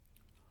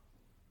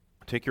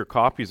take your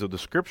copies of the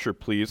Scripture,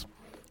 please,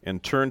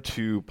 and turn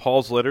to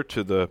Paul's letter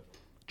to the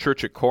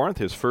church at Corinth,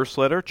 his first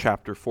letter,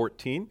 chapter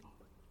 14.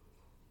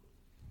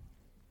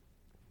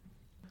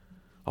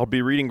 I'll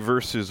be reading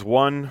verses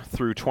 1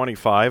 through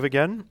 25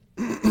 again.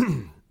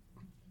 And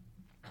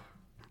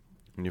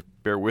you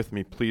bear with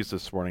me, please,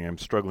 this morning. I'm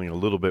struggling a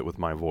little bit with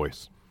my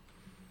voice.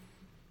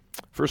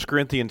 1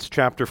 Corinthians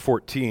chapter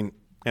 14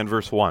 and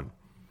verse 1.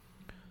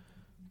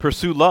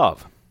 Pursue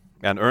love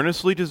and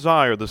earnestly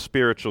desire the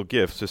spiritual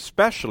gifts,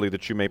 especially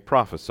that you may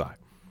prophesy.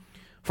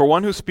 For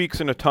one who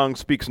speaks in a tongue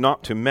speaks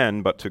not to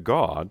men, but to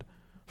God,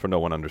 for no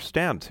one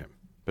understands him,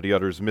 but he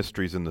utters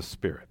mysteries in the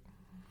Spirit.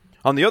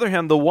 On the other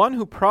hand, the one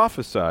who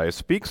prophesies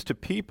speaks to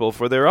people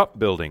for their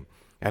upbuilding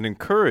and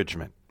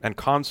encouragement and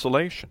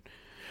consolation.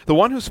 The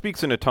one who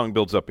speaks in a tongue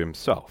builds up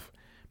himself,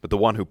 but the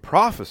one who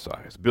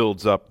prophesies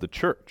builds up the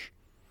church.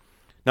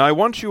 Now I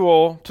want you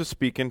all to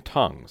speak in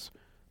tongues,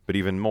 but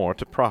even more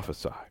to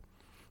prophesy.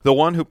 The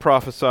one who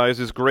prophesies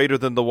is greater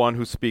than the one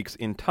who speaks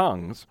in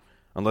tongues,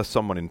 unless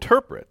someone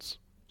interprets,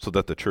 so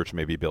that the church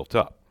may be built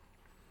up.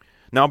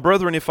 Now,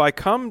 brethren, if I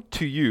come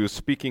to you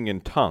speaking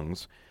in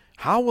tongues,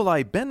 how will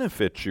I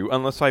benefit you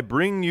unless I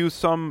bring you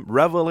some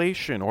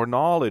revelation or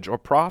knowledge or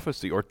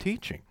prophecy or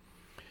teaching?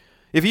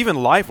 If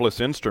even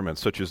lifeless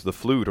instruments such as the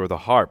flute or the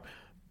harp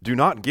do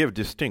not give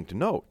distinct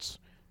notes,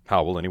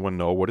 how will anyone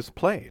know what is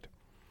played?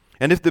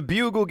 And if the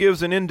bugle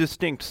gives an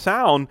indistinct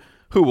sound,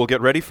 who will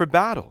get ready for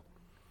battle?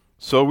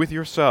 So with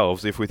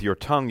yourselves, if with your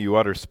tongue you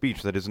utter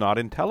speech that is not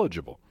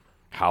intelligible,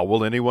 how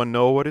will anyone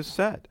know what is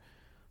said?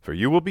 For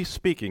you will be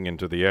speaking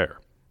into the air.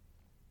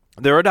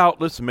 There are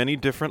doubtless many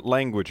different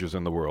languages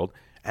in the world,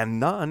 and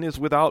none is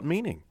without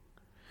meaning.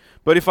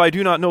 But if I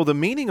do not know the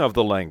meaning of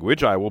the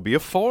language, I will be a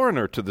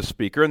foreigner to the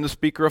speaker, and the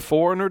speaker a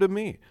foreigner to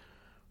me.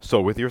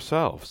 So with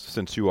yourselves,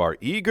 since you are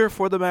eager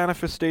for the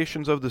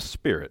manifestations of the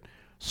Spirit,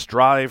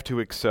 strive to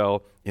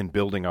excel in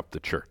building up the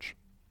church.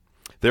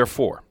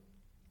 Therefore,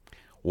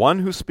 one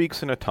who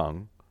speaks in a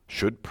tongue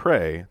should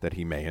pray that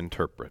he may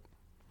interpret.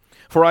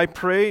 For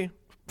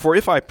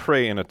if I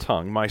pray in a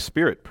tongue, my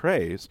spirit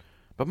prays,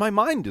 but my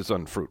mind is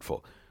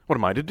unfruitful. What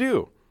am I to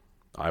do?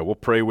 I will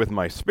pray with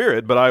my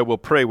spirit, but I will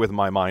pray with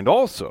my mind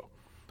also.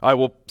 I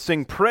will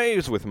sing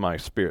praise with my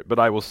spirit, but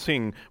I will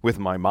sing with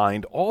my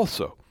mind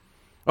also.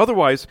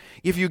 Otherwise,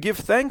 if you give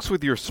thanks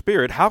with your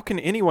spirit, how can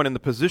anyone in the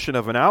position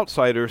of an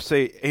outsider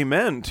say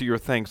amen to your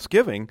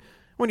thanksgiving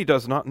when he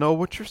does not know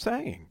what you're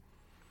saying?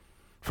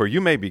 For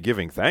you may be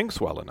giving thanks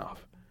well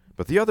enough,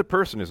 but the other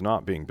person is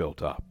not being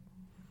built up.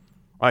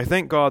 I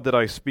thank God that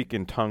I speak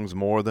in tongues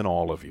more than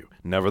all of you.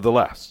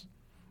 Nevertheless,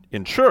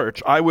 in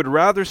church, I would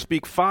rather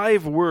speak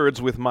 5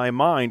 words with my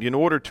mind in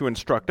order to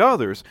instruct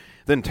others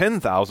than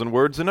 10,000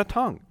 words in a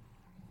tongue.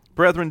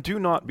 Brethren, do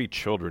not be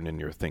children in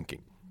your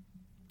thinking.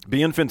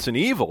 Be infants in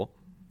evil,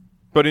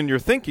 but in your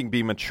thinking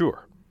be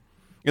mature.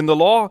 In the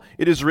law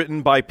it is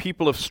written, by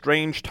people of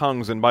strange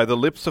tongues and by the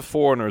lips of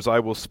foreigners I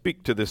will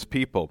speak to this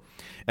people,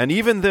 and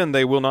even then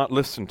they will not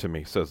listen to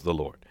me, says the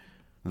Lord.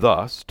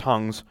 Thus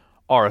tongues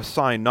are a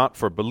sign not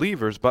for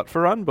believers but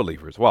for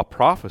unbelievers, while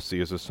prophecy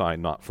is a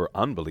sign not for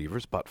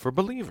unbelievers but for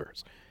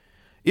believers.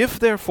 If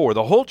therefore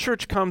the whole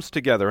church comes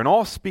together and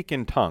all speak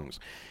in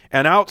tongues,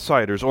 and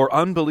outsiders or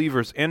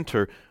unbelievers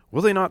enter,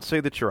 will they not say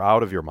that you're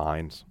out of your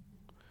minds?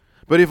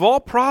 But if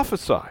all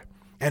prophesy,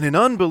 and an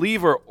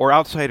unbeliever or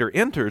outsider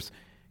enters,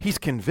 he's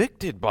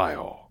convicted by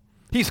all.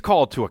 He's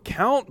called to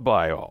account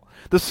by all.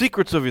 The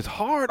secrets of his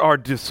heart are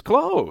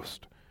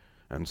disclosed.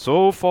 And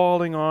so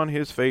falling on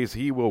his face,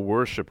 he will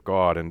worship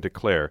God and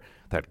declare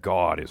that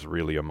God is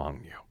really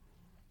among you.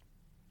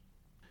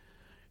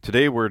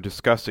 Today we're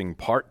discussing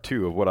part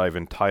 2 of what I've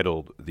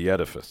entitled The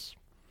Edifice.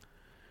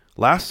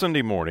 Last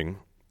Sunday morning,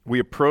 we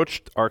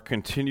approached our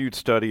continued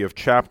study of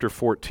chapter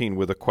 14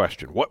 with a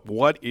question.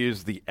 What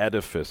is the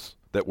edifice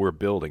that we're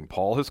building?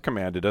 Paul has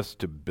commanded us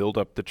to build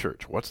up the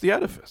church. What's the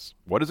edifice?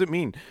 What does it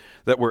mean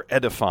that we're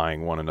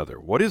edifying one another?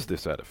 What is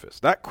this edifice?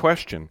 That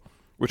question,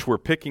 which we're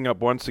picking up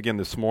once again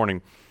this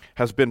morning,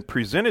 has been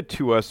presented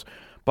to us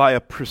by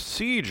a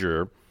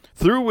procedure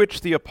through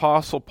which the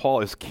Apostle Paul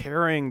is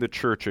carrying the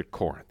church at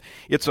Corinth.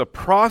 It's a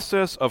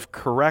process of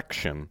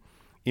correction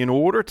in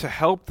order to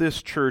help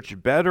this church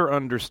better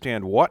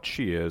understand what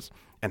she is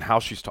and how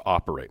she's to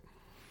operate.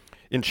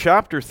 In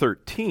chapter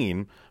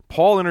 13,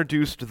 Paul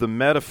introduced the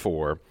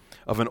metaphor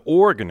of an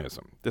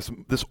organism,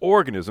 this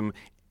organism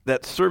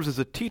that serves as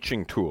a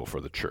teaching tool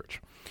for the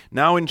church.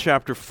 Now in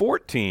chapter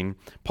 14,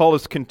 Paul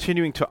is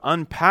continuing to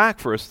unpack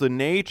for us the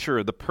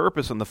nature, the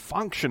purpose, and the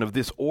function of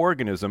this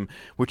organism,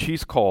 which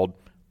he's called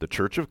the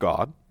Church of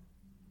God,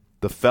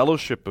 the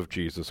fellowship of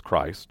Jesus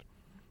Christ,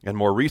 and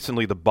more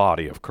recently, the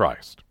body of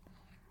Christ.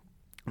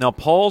 Now,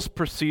 Paul's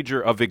procedure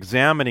of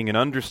examining and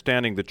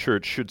understanding the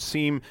church should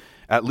seem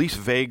at least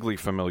vaguely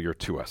familiar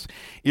to us.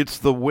 It's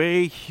the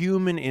way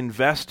human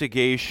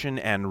investigation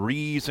and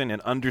reason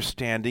and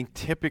understanding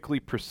typically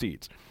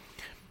proceeds.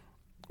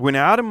 When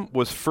Adam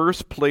was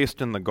first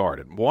placed in the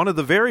garden, one of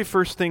the very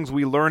first things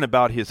we learn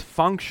about his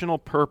functional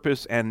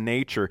purpose and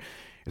nature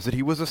is that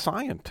he was a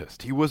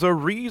scientist. He was a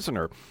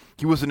reasoner.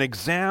 He was an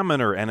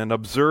examiner and an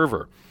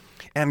observer.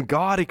 And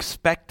God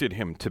expected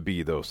him to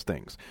be those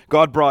things.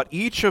 God brought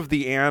each of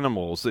the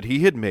animals that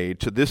he had made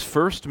to this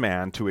first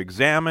man to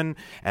examine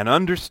and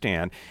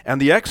understand. And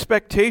the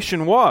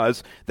expectation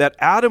was that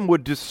Adam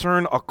would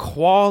discern a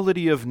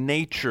quality of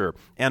nature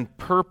and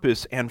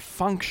purpose and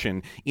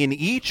function in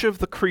each of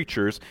the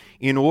creatures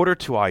in order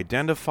to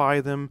identify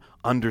them,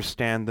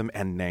 understand them,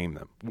 and name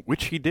them,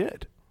 which he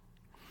did.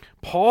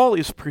 Paul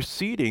is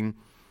proceeding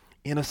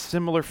in a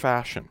similar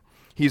fashion.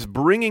 He's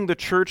bringing the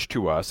church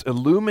to us,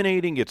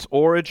 illuminating its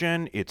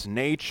origin, its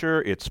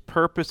nature, its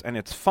purpose, and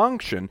its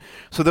function,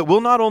 so that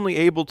we'll not only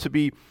able to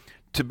be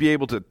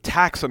able to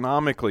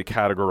taxonomically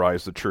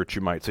categorize the church,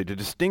 you might say, to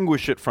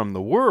distinguish it from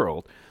the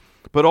world,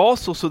 but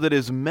also so that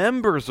as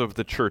members of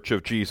the church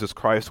of Jesus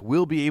Christ,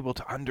 we'll be able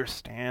to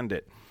understand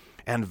it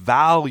and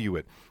value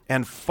it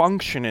and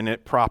function in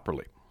it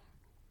properly.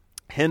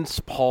 Hence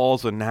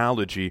Paul's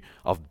analogy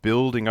of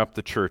building up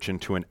the church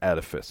into an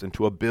edifice,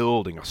 into a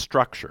building, a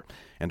structure.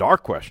 And our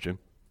question,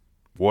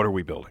 what are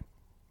we building?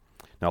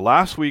 Now,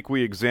 last week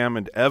we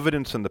examined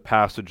evidence in the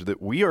passage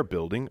that we are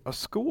building a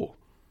school.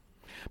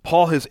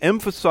 Paul has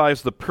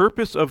emphasized the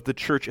purpose of the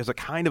church as a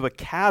kind of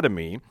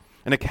academy,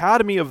 an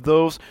academy of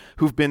those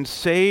who've been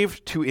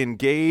saved to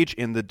engage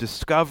in the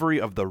discovery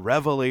of the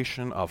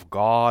revelation of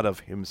God, of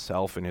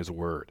himself and his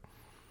word.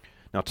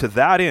 Now, to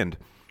that end,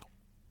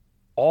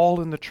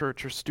 all in the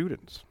church are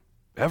students.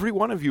 Every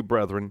one of you,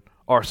 brethren,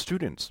 are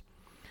students.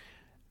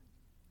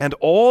 And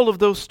all of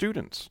those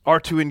students are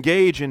to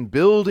engage in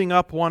building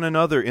up one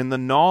another in the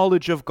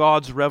knowledge of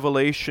God's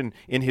revelation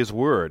in his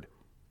word.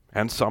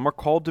 And some are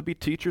called to be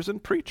teachers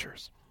and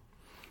preachers.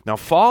 Now,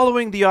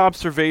 following the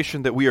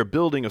observation that we are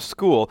building a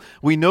school,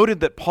 we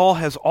noted that Paul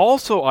has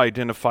also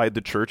identified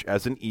the church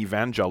as an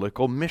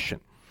evangelical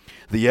mission.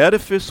 The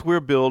edifice we're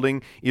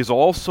building is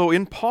also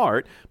in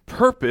part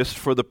purposed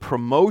for the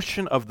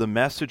promotion of the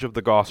message of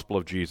the gospel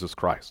of Jesus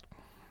Christ.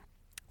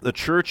 The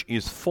church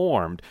is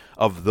formed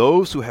of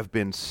those who have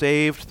been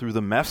saved through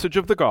the message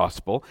of the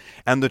gospel,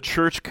 and the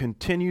church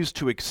continues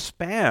to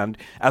expand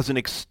as an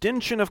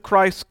extension of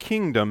Christ's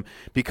kingdom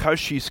because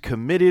she's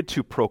committed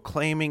to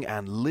proclaiming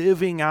and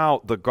living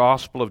out the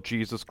gospel of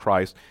Jesus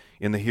Christ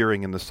in the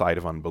hearing and the sight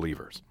of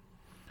unbelievers.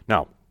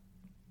 Now,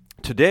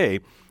 today,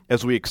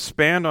 as we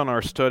expand on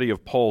our study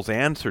of Paul's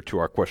answer to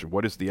our question,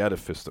 what is the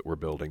edifice that we're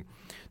building?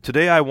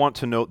 Today I want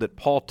to note that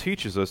Paul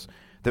teaches us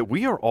that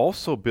we are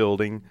also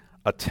building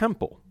a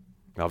temple.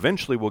 Now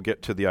eventually we'll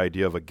get to the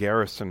idea of a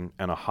garrison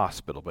and a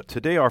hospital, but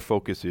today our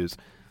focus is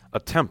a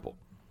temple.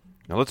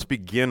 Now let's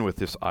begin with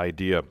this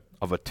idea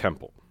of a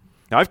temple.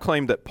 Now I've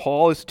claimed that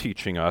Paul is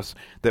teaching us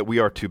that we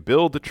are to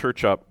build the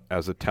church up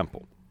as a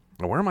temple.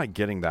 Now where am I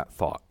getting that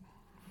thought?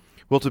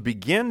 Well, to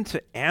begin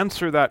to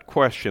answer that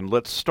question,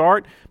 let's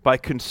start by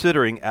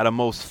considering at a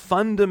most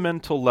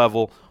fundamental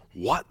level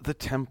what the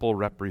temple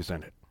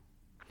represented.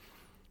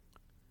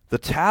 The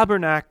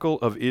tabernacle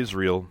of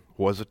Israel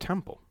was a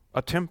temple,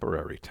 a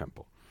temporary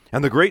temple.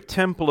 And the great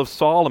temple of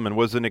Solomon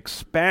was an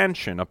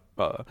expansion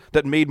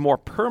that made more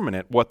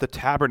permanent what the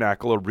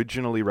tabernacle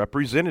originally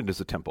represented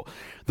as a temple.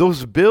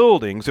 Those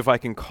buildings, if I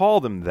can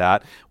call them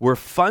that, were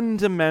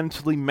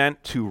fundamentally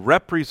meant to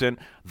represent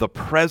the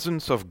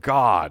presence of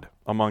God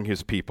among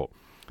his people.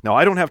 Now,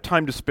 I don't have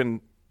time to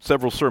spend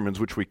several sermons,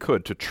 which we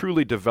could, to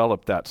truly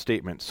develop that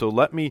statement. So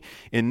let me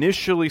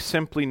initially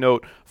simply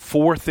note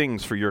 4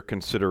 things for your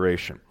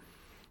consideration.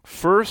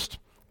 First,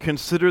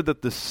 consider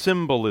that the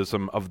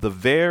symbolism of the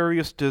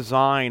various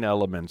design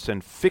elements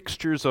and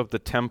fixtures of the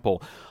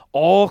temple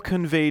all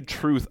conveyed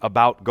truth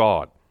about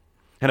God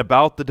and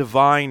about the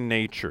divine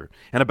nature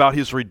and about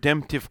his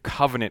redemptive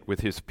covenant with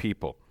his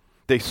people.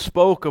 They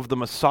spoke of the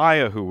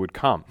Messiah who would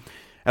come.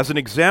 As an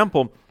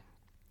example,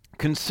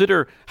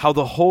 consider how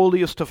the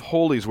holiest of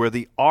holies, where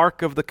the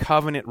Ark of the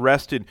Covenant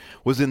rested,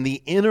 was in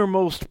the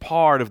innermost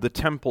part of the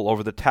temple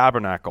over the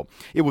tabernacle.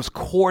 It was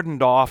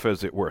cordoned off,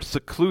 as it were,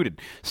 secluded,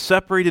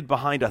 separated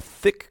behind a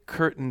thick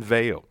curtain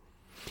veil.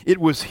 It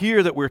was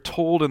here that we're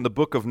told in the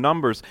book of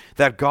Numbers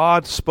that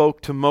God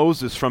spoke to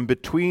Moses from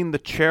between the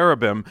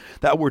cherubim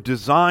that were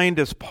designed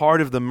as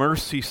part of the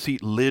mercy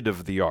seat lid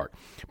of the ark.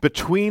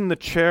 Between the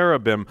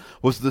cherubim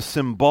was the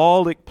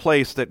symbolic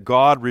place that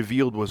God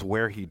revealed was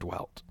where he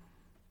dwelt.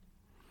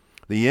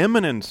 The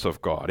immanence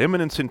of God,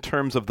 immanence in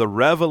terms of the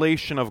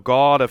revelation of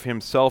God of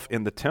himself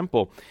in the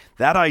temple,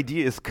 that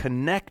idea is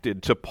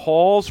connected to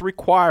Paul's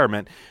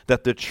requirement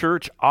that the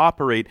church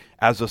operate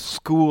as a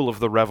school of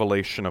the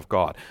revelation of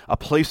God, a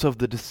place of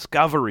the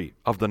discovery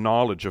of the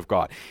knowledge of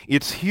God.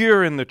 It's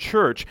here in the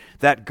church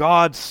that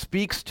God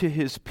speaks to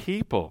his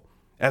people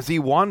as he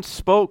once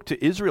spoke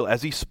to Israel,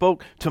 as he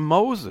spoke to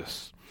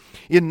Moses.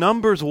 In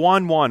Numbers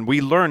 1:1,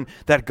 we learn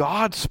that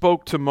God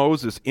spoke to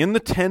Moses in the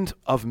tent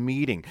of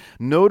meeting.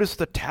 Notice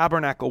the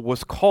tabernacle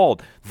was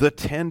called the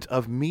tent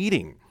of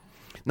meeting.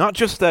 Not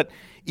just that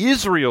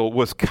Israel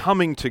was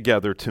coming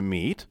together to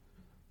meet,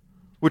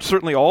 which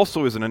certainly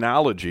also is an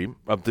analogy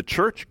of the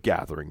church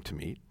gathering to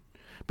meet,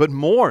 but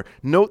more,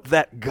 note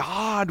that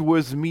God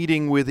was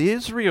meeting with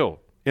Israel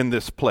in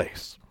this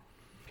place.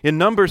 In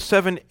Numbers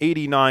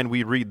 7:89,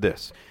 we read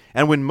this,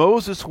 "And when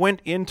Moses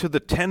went into the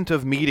tent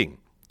of meeting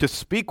to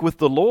speak with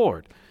the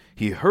Lord,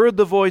 he heard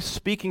the voice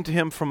speaking to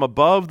him from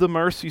above the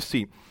mercy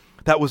seat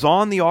that was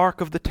on the ark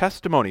of the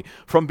testimony,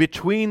 from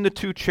between the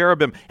two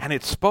cherubim, and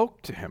it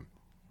spoke to him."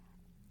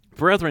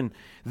 Brethren,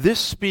 this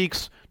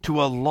speaks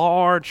to a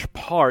large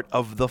part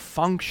of the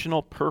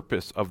functional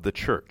purpose of the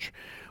church.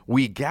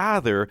 We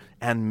gather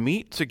and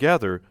meet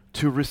together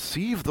to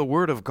receive the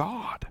Word of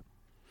God.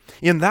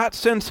 In that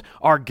sense,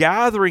 our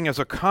gathering as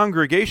a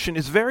congregation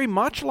is very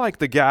much like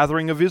the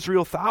gathering of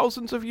Israel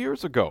thousands of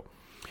years ago.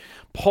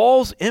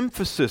 Paul's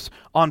emphasis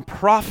on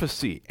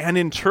prophecy and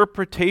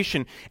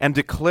interpretation and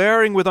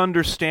declaring with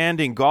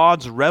understanding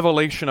God's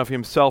revelation of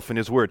himself in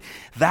his word,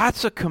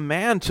 that's a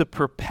command to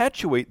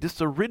perpetuate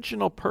this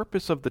original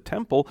purpose of the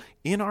temple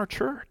in our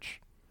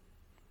church.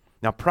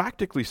 Now,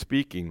 practically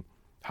speaking,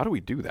 how do we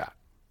do that?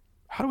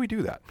 How do we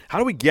do that? How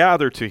do we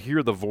gather to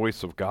hear the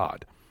voice of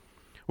God?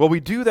 Well,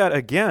 we do that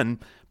again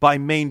by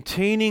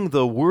maintaining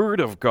the Word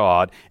of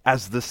God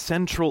as the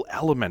central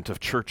element of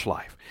church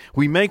life.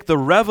 We make the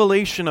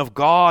revelation of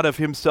God, of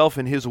himself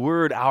and his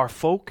Word, our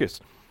focus.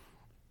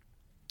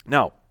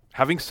 Now,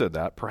 having said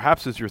that,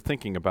 perhaps as you're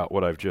thinking about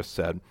what I've just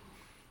said,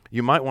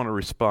 you might want to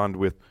respond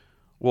with,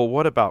 well,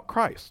 what about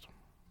Christ?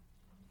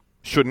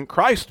 Shouldn't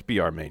Christ be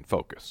our main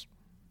focus?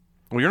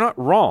 Well, you're not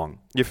wrong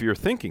if you're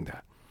thinking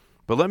that.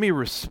 But let me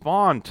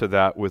respond to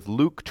that with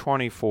Luke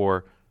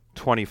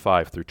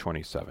 24:25 through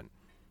 27.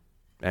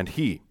 "And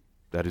he,"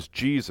 that is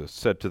Jesus,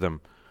 "said to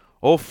them,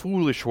 O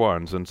foolish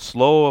ones, and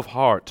slow of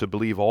heart to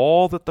believe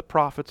all that the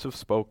prophets have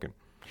spoken.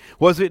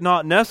 Was it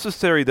not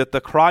necessary that the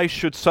Christ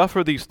should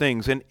suffer these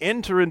things and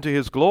enter into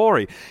his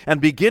glory?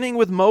 And beginning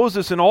with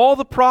Moses and all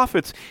the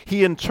prophets,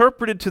 he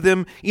interpreted to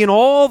them in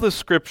all the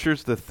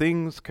scriptures the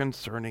things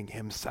concerning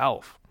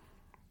himself."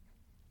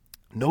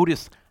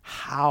 Notice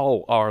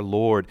how our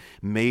Lord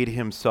made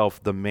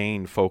himself the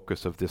main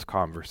focus of this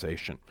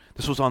conversation.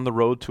 This was on the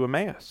road to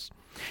Emmaus.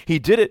 He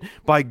did it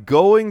by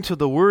going to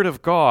the Word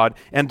of God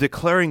and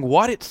declaring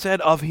what it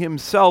said of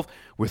himself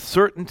with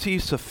certainty,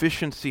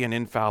 sufficiency, and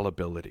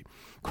infallibility.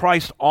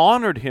 Christ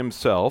honored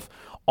himself,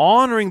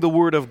 honoring the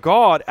Word of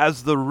God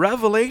as the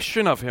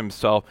revelation of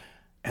himself,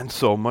 and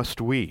so must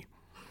we.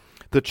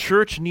 The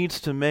church needs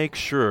to make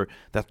sure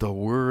that the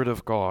Word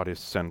of God is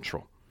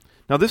central.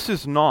 Now, this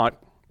is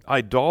not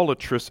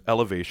idolatrous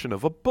elevation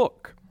of a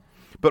book,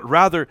 but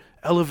rather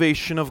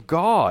elevation of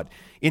God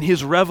in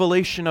his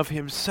revelation of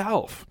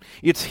himself.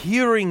 It's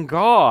hearing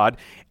God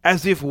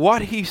as if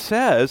what he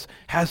says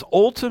has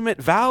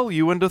ultimate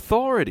value and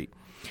authority.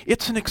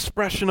 It's an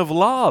expression of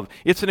love.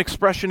 It's an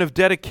expression of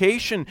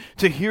dedication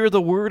to hear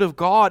the Word of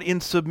God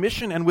in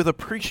submission and with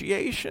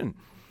appreciation.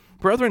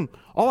 Brethren,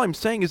 all I'm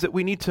saying is that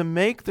we need to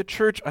make the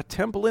church a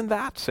temple in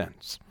that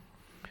sense.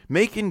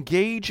 Make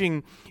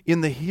engaging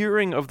in the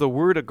hearing of the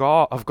Word of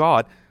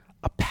God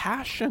a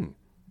passion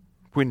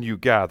when you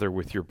gather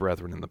with your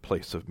brethren in the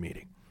place of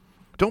meeting.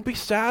 Don't be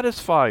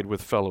satisfied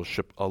with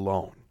fellowship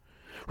alone.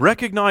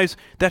 Recognize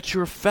that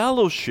your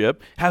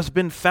fellowship has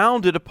been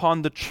founded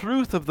upon the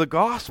truth of the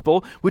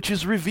gospel, which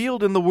is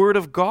revealed in the Word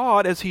of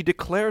God as he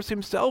declares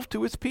himself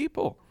to his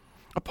people.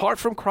 Apart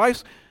from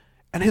Christ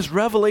and his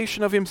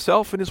revelation of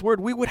himself and his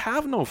Word, we would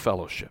have no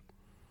fellowship.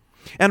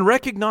 And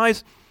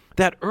recognize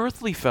that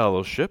earthly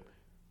fellowship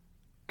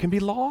can be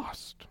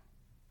lost,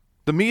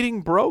 the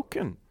meeting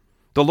broken,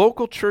 the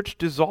local church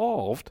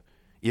dissolved,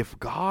 if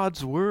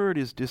God's Word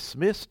is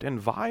dismissed and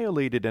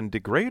violated and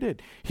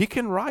degraded. He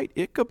can write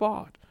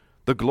Ichabod.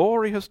 The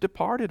glory has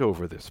departed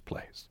over this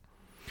place.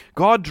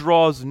 God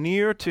draws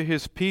near to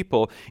his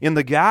people in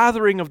the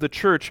gathering of the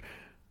church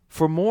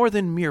for more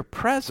than mere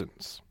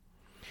presence.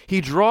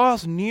 He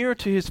draws near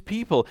to his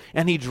people,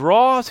 and he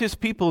draws his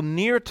people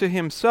near to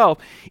himself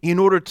in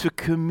order to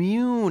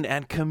commune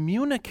and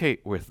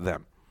communicate with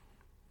them.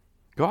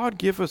 God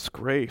give us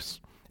grace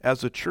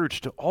as a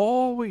church to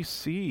always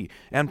see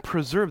and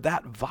preserve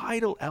that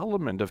vital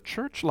element of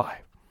church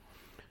life.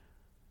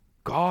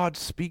 God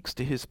speaks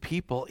to his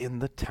people in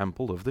the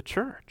temple of the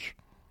church.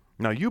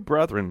 Now, you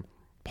brethren,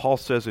 Paul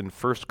says in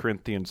 1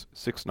 Corinthians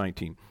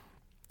 6:19,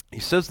 he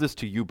says this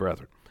to you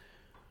brethren,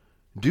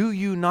 do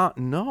you not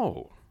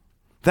know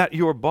that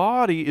your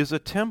body is a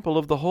temple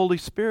of the Holy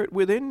Spirit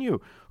within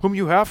you, whom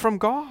you have from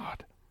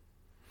God?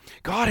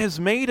 God has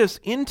made us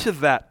into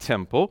that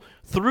temple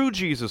through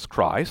Jesus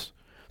Christ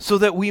so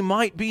that we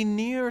might be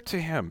near to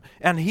him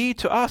and he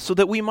to us, so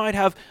that we might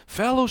have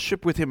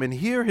fellowship with him and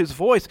hear his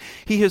voice.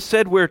 He has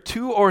said, where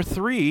 2 or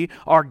 3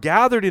 are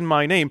gathered in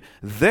my name,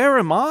 there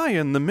am I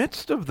in the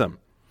midst of them.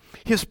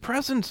 His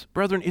presence,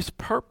 brethren, is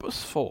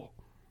purposeful.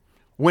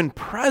 When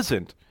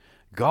present,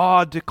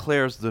 God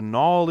declares the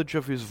knowledge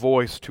of his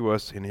voice to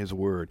us in his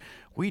word.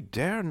 We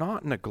dare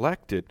not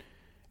neglect it,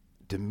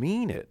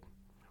 demean it,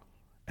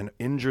 and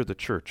injure the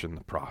church in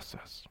the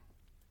process.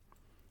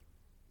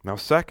 Now,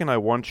 second, I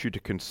want you to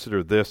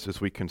consider this as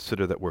we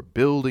consider that we're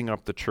building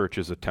up the church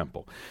as a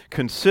temple.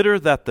 Consider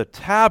that the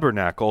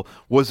tabernacle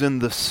was in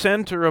the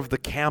center of the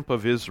camp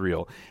of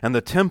Israel, and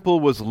the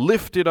temple was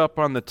lifted up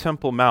on the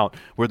Temple Mount,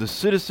 where the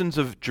citizens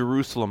of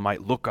Jerusalem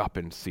might look up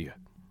and see it.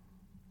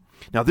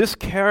 Now, this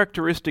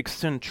characteristic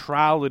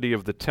centrality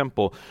of the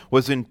temple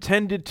was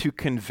intended to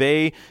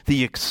convey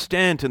the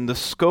extent and the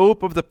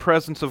scope of the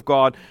presence of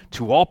God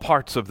to all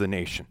parts of the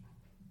nation.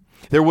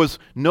 There was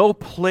no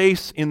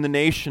place in the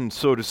nation,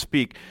 so to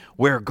speak,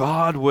 where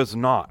God was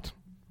not,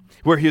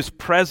 where his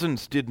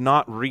presence did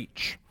not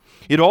reach.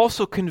 It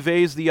also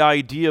conveys the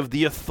idea of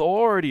the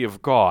authority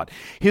of God.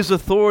 His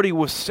authority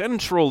was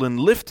central and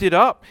lifted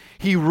up.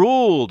 He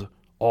ruled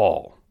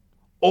all,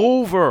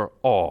 over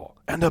all,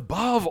 and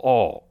above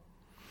all.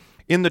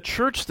 In the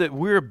church that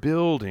we're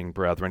building,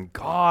 brethren,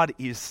 God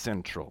is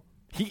central.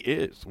 He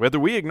is. Whether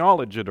we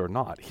acknowledge it or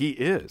not, he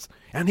is.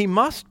 And he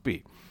must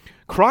be.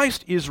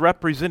 Christ is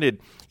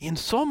represented in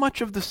so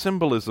much of the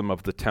symbolism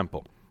of the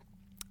temple.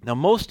 Now,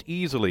 most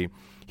easily,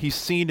 he's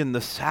seen in the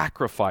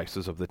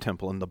sacrifices of the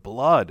temple and the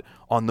blood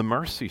on the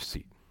mercy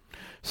seat.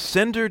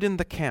 Centered in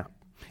the camp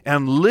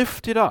and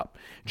lifted up,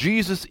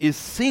 Jesus is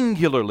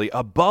singularly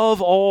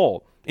above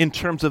all in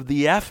terms of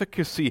the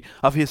efficacy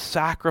of his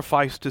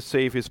sacrifice to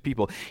save his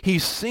people.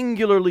 He's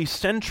singularly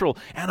central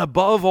and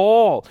above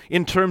all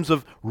in terms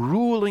of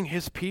ruling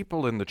his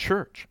people in the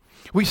church.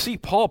 We see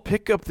Paul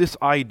pick up this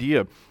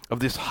idea of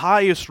this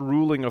highest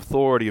ruling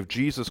authority of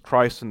Jesus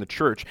Christ in the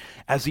church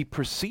as he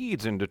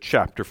proceeds into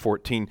chapter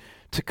 14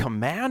 to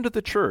command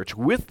the church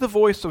with the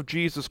voice of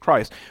Jesus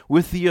Christ,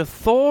 with the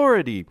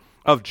authority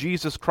of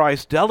Jesus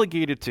Christ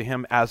delegated to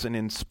him as an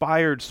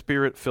inspired,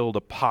 spirit-filled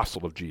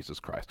apostle of Jesus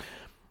Christ.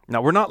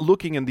 Now, we're not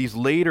looking in these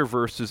later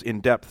verses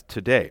in depth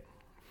today.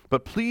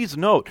 But please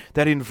note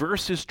that in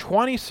verses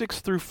 26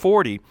 through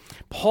 40,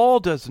 Paul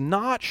does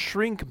not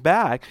shrink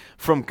back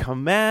from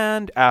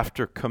command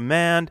after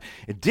command,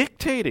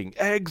 dictating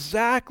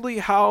exactly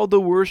how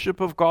the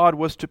worship of God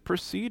was to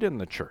proceed in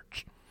the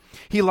church.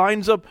 He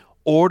lines up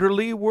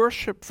orderly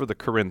worship for the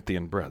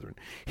Corinthian brethren.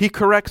 He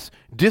corrects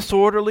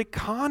disorderly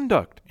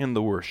conduct in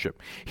the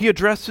worship. He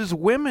addresses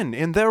women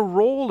in their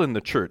role in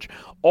the church.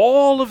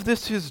 All of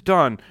this is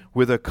done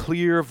with a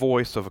clear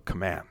voice of a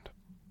command.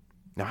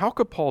 Now, how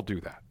could Paul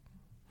do that?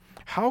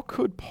 How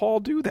could Paul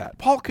do that?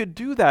 Paul could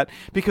do that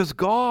because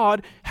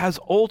God has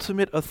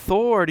ultimate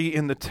authority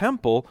in the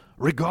temple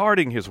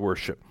regarding his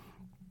worship.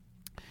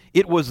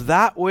 It was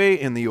that way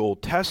in the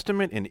Old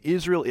Testament in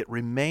Israel. It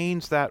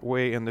remains that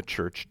way in the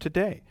church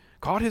today.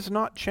 God has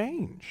not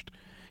changed.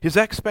 His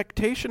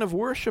expectation of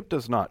worship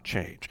does not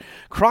change.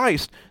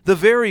 Christ, the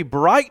very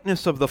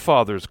brightness of the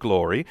Father's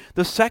glory,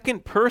 the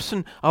second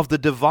person of the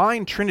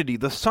divine Trinity,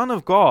 the Son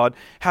of God,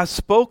 has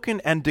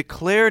spoken and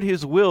declared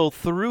his will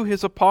through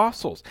his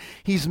apostles.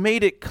 He's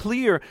made it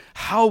clear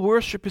how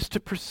worship is to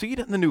proceed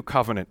in the New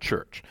Covenant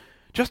church,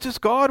 just as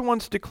God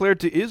once declared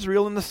to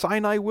Israel in the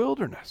Sinai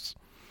wilderness.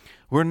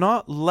 We're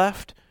not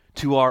left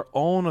to our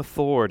own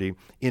authority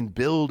in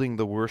building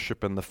the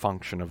worship and the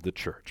function of the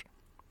church.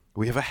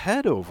 We have a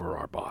head over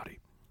our body,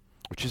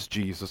 which is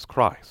Jesus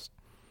Christ.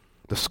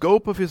 The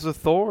scope of his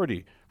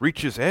authority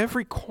reaches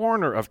every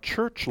corner of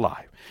church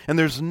life, and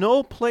there's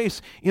no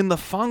place in the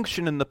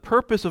function and the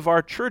purpose of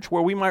our church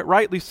where we might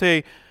rightly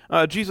say,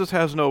 Jesus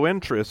has no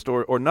interest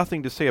or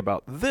nothing to say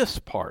about this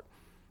part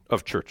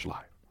of church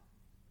life.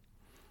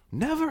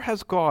 Never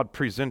has God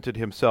presented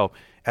himself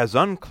as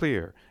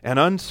unclear and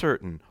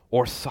uncertain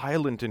or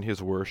silent in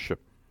his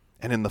worship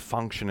and in the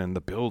function and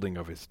the building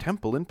of his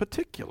temple in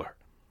particular.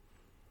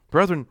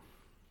 Brethren,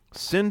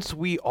 since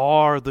we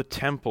are the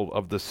temple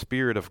of the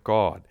Spirit of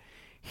God,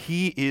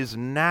 he is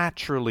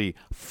naturally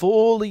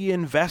fully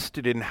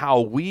invested in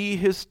how we,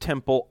 his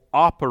temple,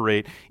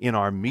 operate in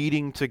our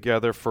meeting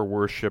together for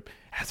worship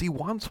as he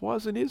once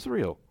was in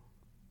Israel.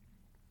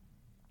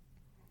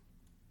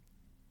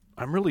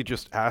 I'm really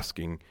just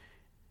asking,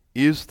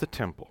 is the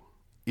temple,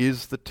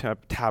 is the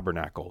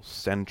tabernacle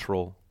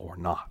central or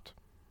not?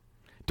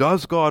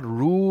 Does God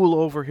rule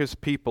over his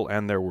people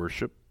and their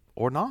worship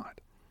or not?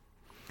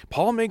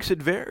 Paul makes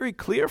it very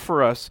clear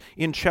for us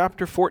in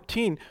chapter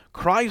 14,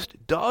 Christ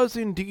does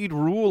indeed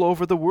rule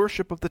over the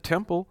worship of the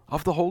temple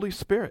of the Holy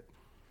Spirit.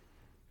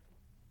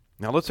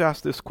 Now let's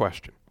ask this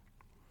question.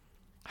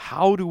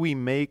 How do we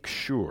make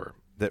sure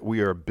that we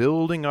are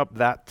building up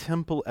that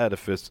temple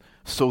edifice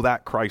so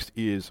that Christ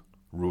is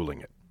ruling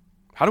it?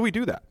 How do we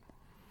do that?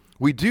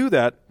 We do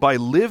that by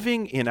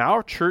living in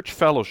our church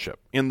fellowship,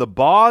 in the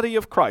body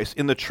of Christ,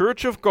 in the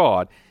church of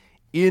God,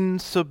 in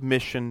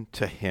submission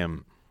to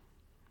him.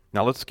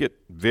 Now let's get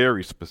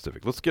very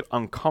specific. Let's get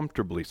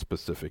uncomfortably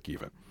specific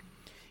even.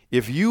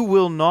 If you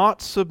will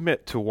not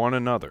submit to one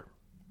another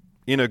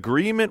in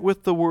agreement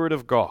with the Word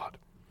of God,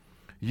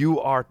 you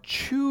are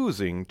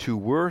choosing to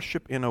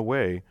worship in a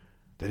way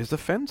that is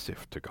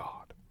offensive to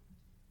God.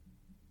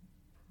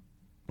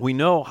 We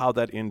know how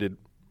that ended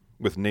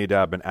with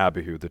Nadab and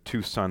Abihu, the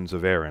two sons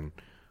of Aaron,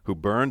 who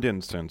burned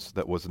incense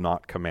that was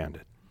not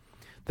commanded.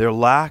 Their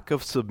lack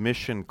of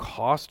submission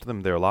cost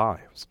them their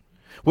lives.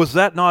 Was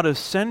that not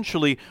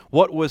essentially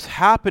what was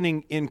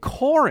happening in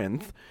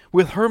Corinth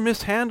with her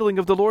mishandling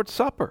of the Lord's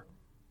Supper?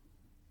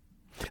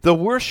 The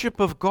worship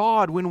of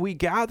God when we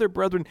gather,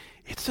 brethren,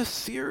 it's a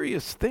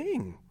serious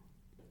thing.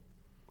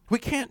 We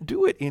can't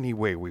do it any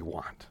way we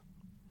want.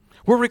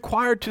 We're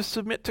required to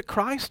submit to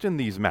Christ in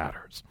these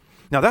matters.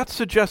 Now that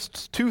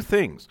suggests two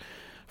things.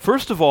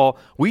 First of all,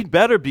 we'd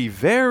better be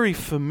very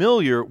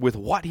familiar with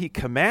what he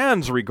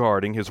commands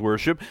regarding his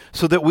worship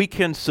so that we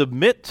can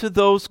submit to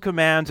those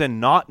commands and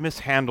not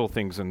mishandle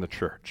things in the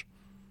church.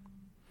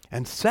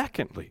 And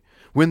secondly,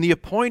 when the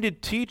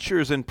appointed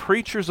teachers and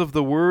preachers of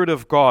the Word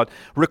of God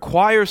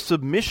require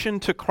submission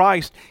to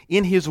Christ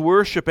in his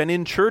worship and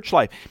in church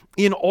life,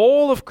 in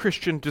all of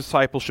Christian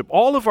discipleship,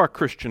 all of our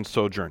Christian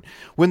sojourn,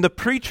 when the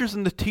preachers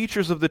and the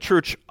teachers of the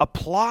church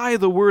apply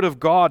the Word of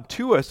God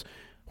to us,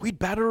 we'd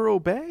better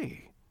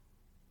obey.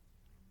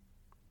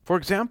 For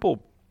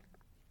example,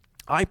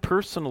 I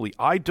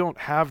don't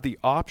have the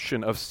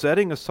option of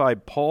setting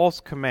aside Paul's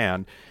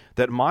command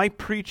that my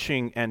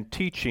preaching and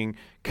teaching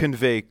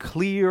convey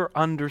clear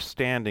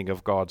understanding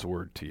of God's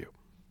Word to you.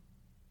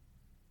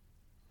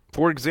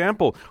 For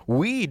example,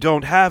 we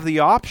don't have the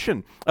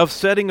option of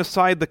setting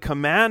aside the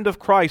command of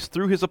Christ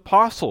through his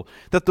apostle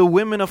that the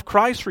women of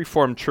Christ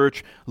Reformed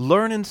Church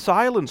learn in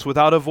silence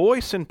without a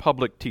voice in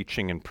public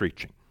teaching and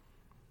preaching.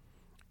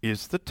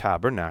 Is the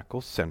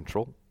tabernacle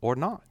central or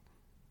not?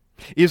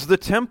 Is the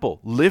temple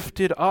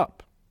lifted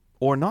up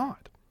or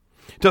not?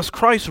 Does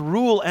Christ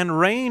rule and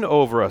reign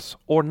over us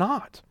or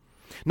not?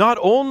 Not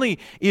only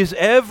is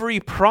every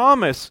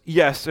promise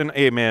yes and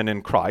amen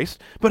in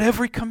Christ, but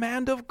every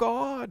command of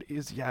God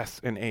is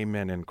yes and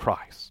amen in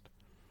Christ.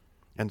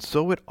 And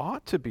so it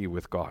ought to be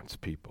with God's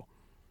people.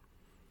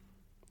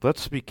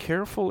 Let's be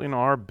careful in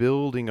our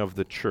building of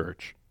the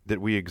church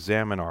that we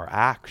examine our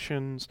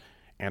actions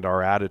and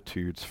our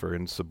attitudes for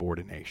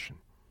insubordination.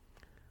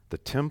 The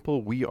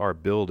temple we are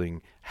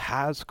building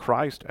has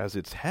Christ as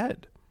its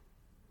head.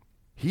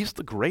 He's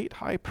the great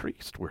high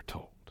priest, we're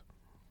told.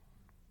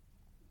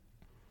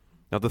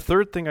 Now, the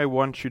third thing I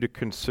want you to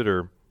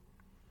consider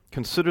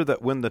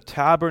that when the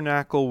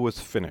tabernacle was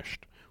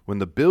finished, when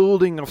the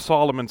building of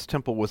Solomon's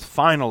temple was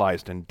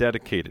finalized and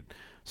dedicated,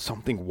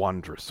 something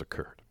wondrous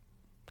occurred.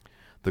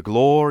 The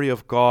glory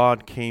of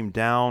God came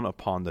down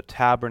upon the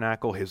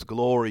tabernacle. His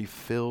glory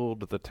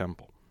filled the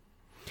temple.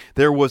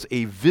 There was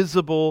a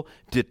visible,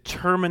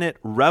 determinate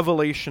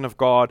revelation of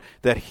God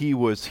that he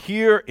was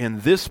here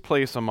in this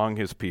place among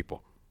his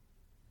people.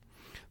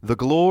 The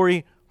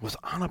glory was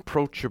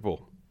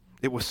unapproachable.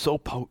 It was so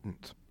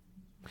potent.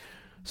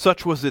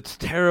 Such was its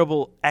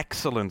terrible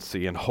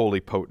excellency and holy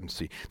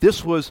potency.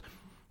 This was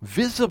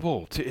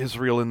visible to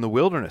Israel in the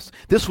wilderness.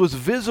 This was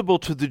visible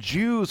to the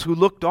Jews who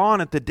looked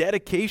on at the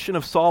dedication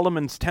of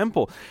Solomon's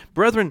temple.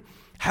 Brethren,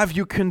 have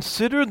you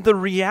considered the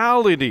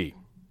reality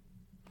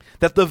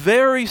that the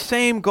very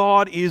same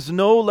God is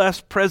no less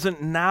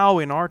present now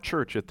in our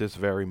church at this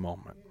very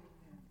moment?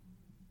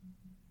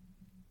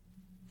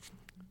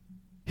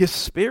 His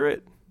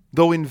Spirit,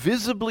 though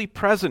invisibly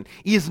present,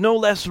 is no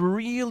less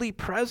really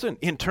present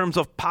in terms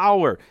of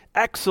power,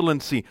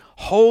 excellency,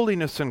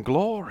 holiness, and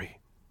glory.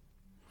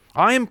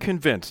 I am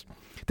convinced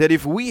that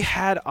if we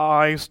had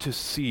eyes to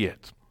see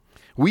it,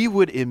 we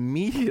would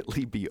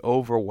immediately be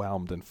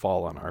overwhelmed and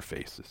fall on our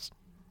faces.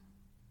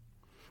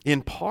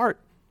 In part,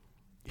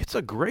 it's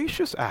a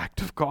gracious act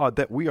of God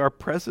that we are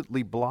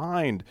presently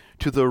blind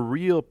to the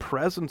real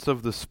presence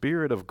of the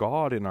Spirit of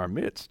God in our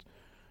midst.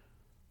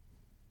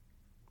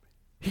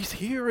 He's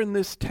here in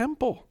this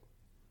temple,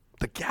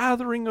 the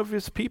gathering of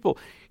his people,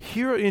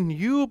 here in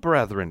you,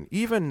 brethren,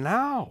 even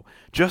now,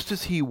 just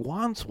as he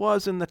once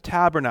was in the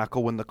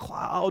tabernacle when the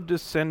cloud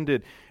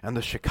descended and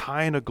the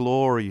Shekinah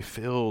glory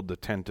filled the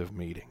tent of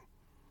meeting.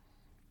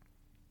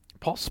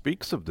 Paul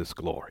speaks of this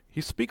glory. He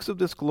speaks of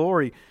this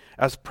glory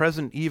as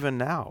present even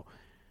now.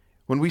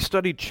 When we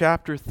studied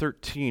chapter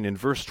 13 in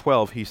verse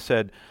 12, he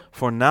said,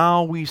 "For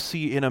now we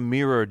see in a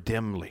mirror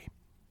dimly,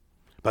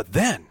 but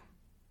then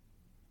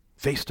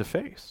face to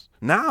face.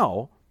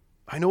 Now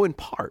I know in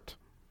part,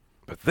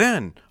 but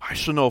then I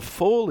shall know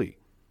fully,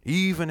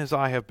 even as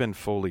I have been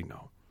fully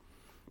known."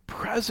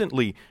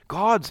 Presently,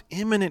 God's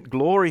imminent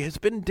glory has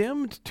been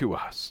dimmed to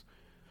us.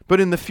 But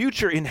in the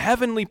future, in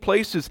heavenly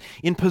places,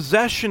 in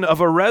possession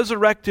of a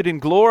resurrected and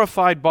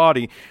glorified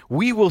body,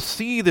 we will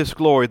see this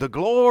glory, the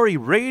glory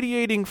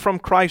radiating from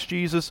Christ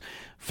Jesus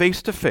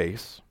face to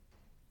face,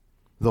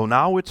 though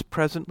now it's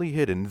presently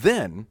hidden.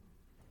 Then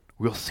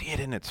we'll see it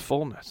in its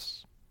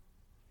fullness.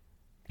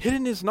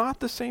 Hidden is not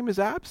the same as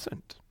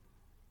absent.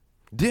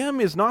 Dim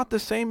is not the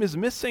same as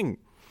missing.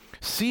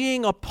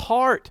 Seeing a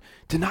part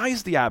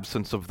denies the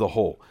absence of the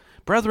whole.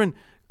 Brethren,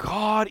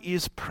 God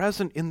is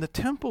present in the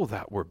temple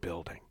that we're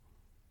building,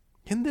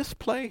 in this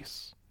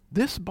place,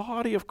 this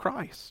body of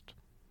Christ.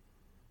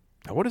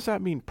 Now, what does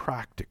that mean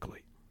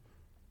practically?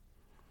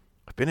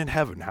 I've been in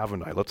heaven,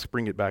 haven't I? Let's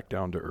bring it back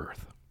down to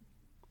earth.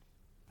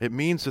 It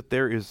means that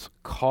there is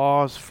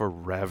cause for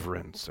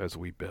reverence as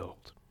we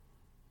build.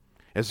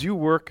 As you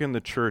work in the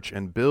church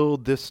and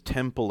build this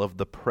temple of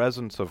the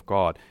presence of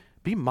God,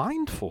 be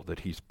mindful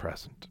that he's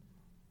present.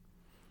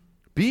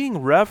 Being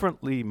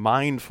reverently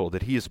mindful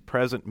that he is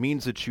present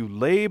means that you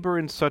labor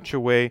in such a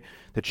way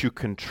that you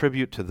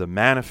contribute to the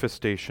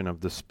manifestation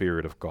of the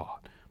Spirit of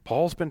God.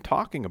 Paul's been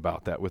talking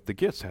about that with the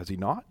gifts, has he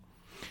not?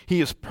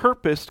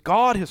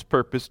 God has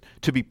purposed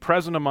to be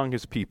present among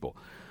his people.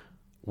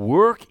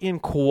 Work in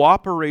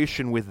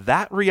cooperation with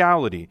that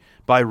reality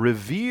by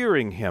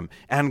revering him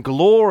and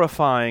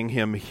glorifying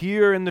him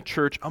here in the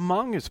church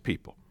among his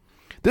people.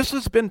 This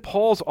has been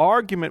Paul's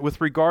argument with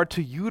regard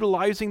to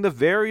utilizing the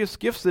various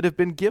gifts that have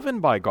been given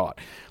by God.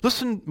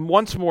 Listen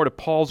once more to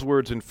Paul's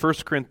words in 1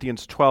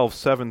 Corinthians 12,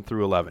 7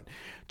 through 11.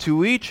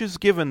 To each is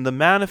given the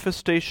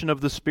manifestation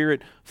of the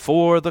Spirit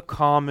for the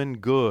common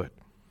good.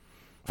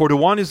 For to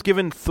one is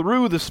given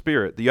through the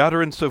Spirit the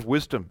utterance of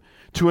wisdom,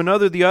 to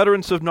another the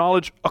utterance of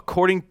knowledge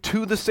according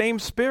to the same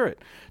Spirit,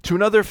 to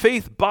another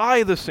faith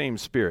by the same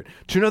Spirit,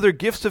 to another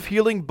gifts of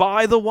healing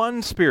by the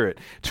one Spirit,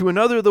 to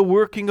another the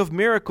working of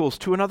miracles,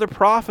 to another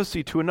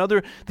prophecy, to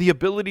another the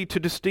ability to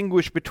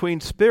distinguish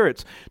between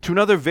spirits, to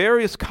another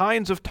various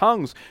kinds of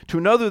tongues, to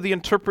another the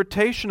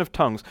interpretation of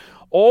tongues.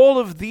 All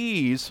of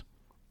these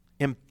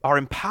are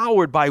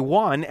empowered by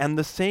one and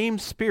the same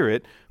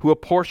Spirit, who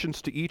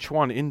apportions to each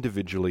one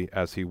individually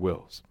as he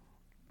wills.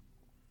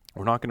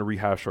 We're not going to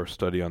rehash our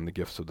study on the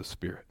gifts of the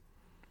Spirit.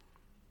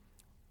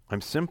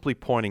 I'm simply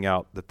pointing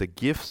out that the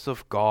gifts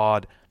of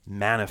God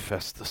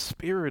manifest the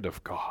Spirit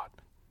of God.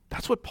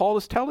 That's what Paul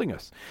is telling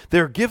us.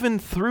 They're given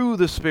through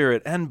the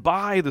Spirit and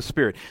by the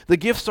Spirit. The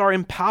gifts are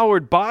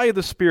empowered by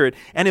the Spirit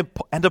and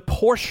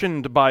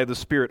apportioned by the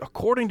Spirit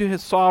according to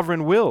his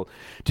sovereign will.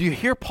 Do you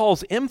hear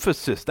Paul's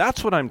emphasis?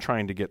 That's what I'm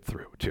trying to get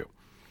through to.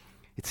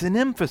 It's an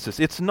emphasis.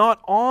 It's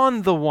not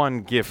on the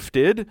one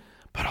gifted,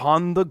 but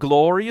on the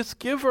glorious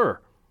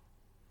giver.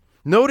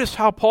 Notice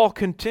how Paul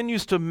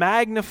continues to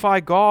magnify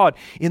God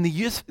in the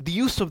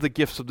use of the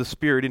gifts of the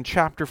Spirit in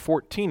chapter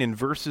 14 in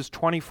verses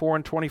 24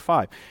 and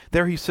 25.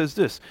 There he says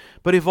this,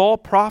 "But if all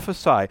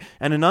prophesy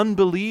and an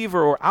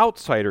unbeliever or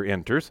outsider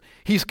enters,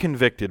 he's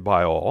convicted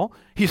by all,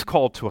 he's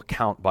called to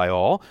account by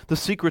all, the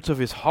secrets of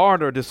his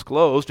heart are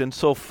disclosed, and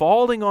so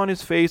falling on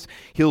his face,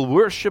 he'll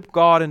worship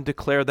God and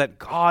declare that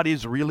God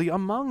is really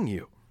among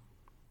you."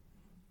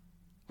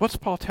 What's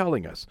Paul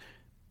telling us?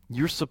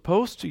 You're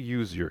supposed to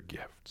use your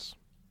gifts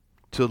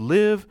to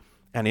live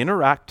and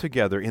interact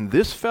together in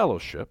this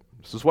fellowship,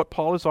 this is what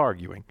Paul is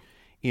arguing,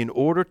 in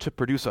order to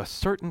produce a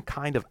certain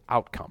kind of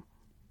outcome.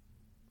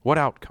 What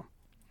outcome?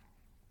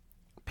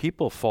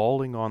 People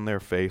falling on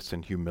their face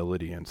in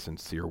humility and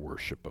sincere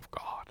worship of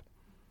God.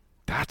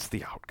 That's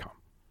the outcome.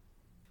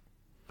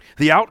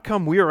 The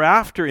outcome we are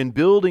after in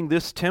building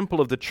this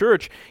temple of the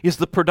church is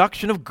the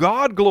production of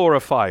God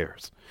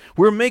glorifiers.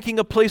 We're making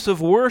a place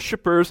of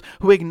worshipers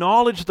who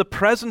acknowledge the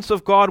presence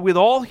of God with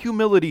all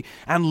humility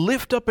and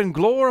lift up and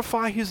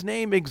glorify his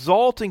name,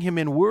 exalting him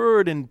in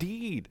word and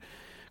deed.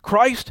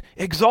 Christ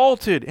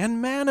exalted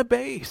and man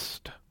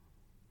abased.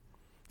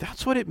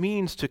 That's what it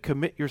means to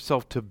commit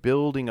yourself to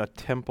building a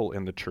temple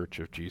in the church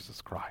of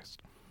Jesus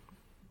Christ.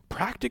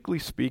 Practically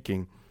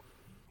speaking,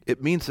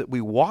 it means that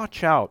we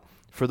watch out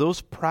for those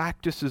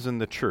practices in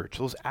the church,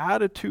 those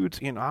attitudes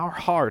in our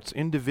hearts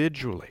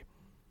individually,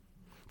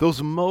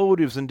 those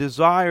motives and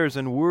desires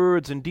and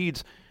words and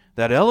deeds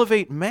that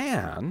elevate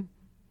man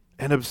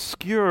and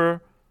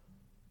obscure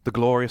the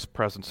glorious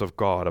presence of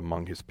God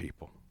among his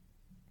people.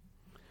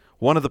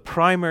 One of the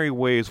primary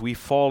ways we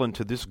fall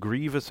into this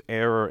grievous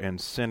error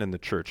and sin in the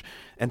church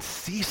and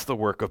cease the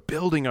work of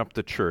building up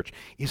the church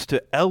is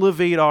to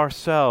elevate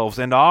ourselves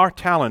and our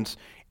talents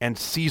and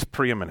seize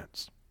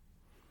preeminence.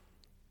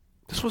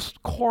 This was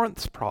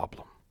Corinth's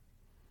problem.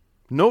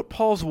 Note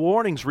Paul's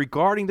warnings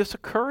regarding this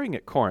occurring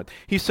at Corinth.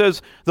 He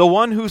says, "The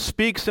one who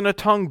speaks in a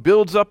tongue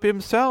builds up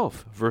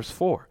himself," verse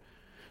 4.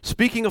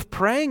 Speaking of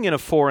praying in a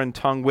foreign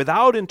tongue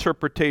without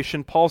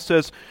interpretation, Paul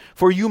says,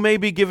 "For you may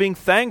be giving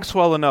thanks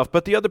well enough,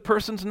 but the other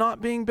person's not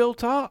being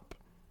built up."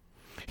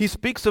 He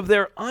speaks of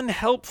their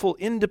unhelpful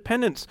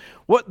independence.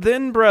 "What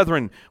then,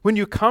 brethren? When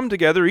you come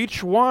together,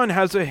 each one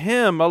has a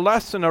hymn, a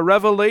lesson, a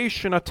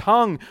revelation, a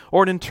tongue,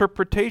 or an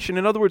interpretation."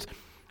 In other words,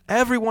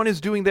 everyone is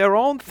doing their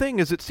own thing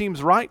as it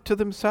seems right to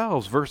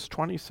themselves. Verse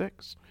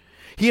 26.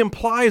 He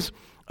implies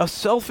a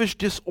selfish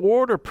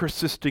disorder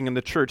persisting in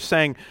the church,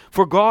 saying,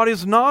 "For God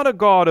is not a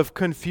God of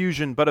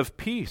confusion, but of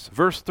peace."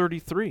 Verse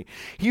 33.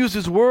 He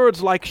uses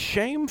words like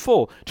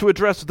shameful to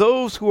address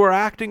those who are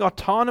acting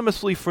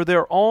autonomously for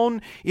their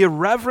own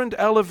irreverent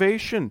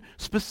elevation,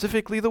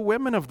 specifically the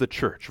women of the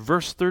church.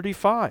 Verse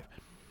 35.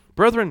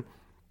 Brethren,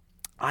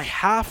 I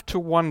have to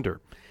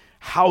wonder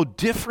how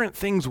different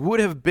things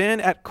would have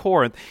been at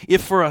Corinth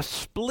if for a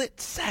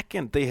split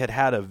second they had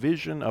had a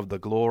vision of the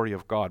glory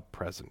of God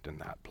present in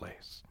that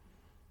place.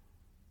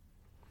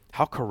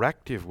 How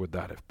corrective would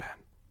that have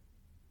been?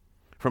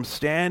 From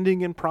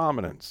standing in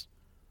prominence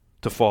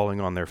to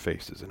falling on their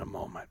faces in a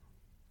moment.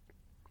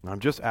 I'm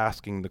just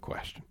asking the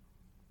question.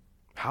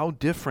 How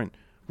different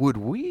would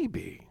we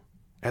be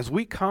as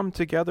we come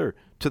together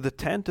to the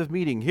tent of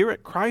meeting here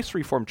at Christ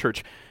Reformed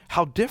Church?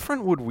 How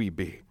different would we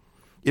be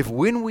If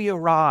when we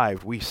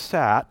arrived we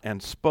sat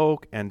and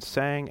spoke and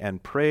sang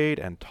and prayed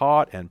and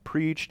taught and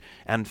preached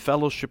and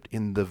fellowshiped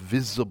in the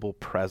visible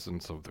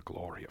presence of the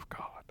glory of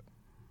God,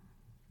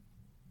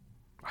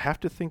 I have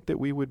to think that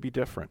we would be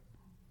different.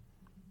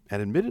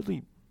 And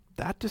admittedly,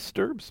 that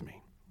disturbs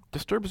me.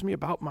 Disturbs me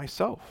about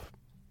myself.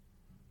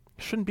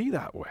 It shouldn't be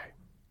that way.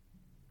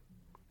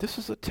 This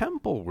is a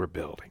temple we're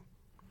building.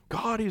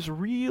 God is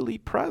really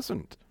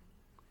present.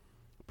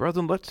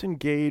 Brethren, let's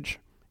engage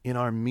in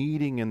our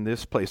meeting in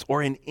this place,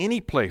 or in any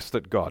place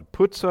that God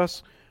puts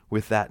us,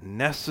 with that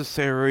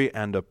necessary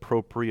and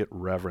appropriate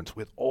reverence,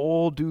 with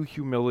all due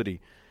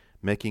humility,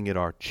 making it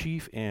our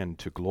chief end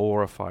to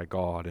glorify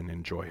God and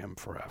enjoy Him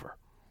forever.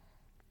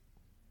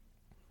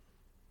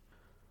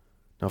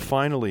 Now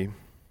finally,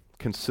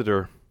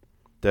 consider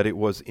that it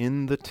was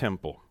in the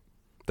temple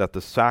that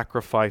the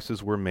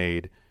sacrifices were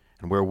made,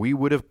 and where we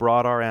would have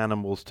brought our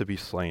animals to be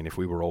slain if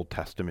we were Old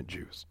Testament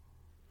Jews.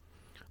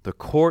 The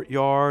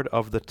courtyard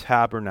of the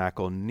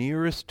tabernacle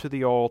nearest to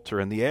the altar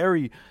and the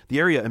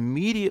area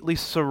immediately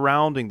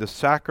surrounding the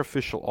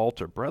sacrificial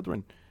altar,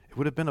 brethren, it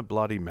would have been a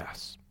bloody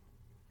mess.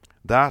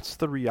 That's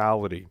the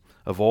reality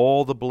of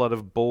all the blood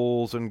of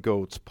bulls and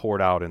goats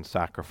poured out in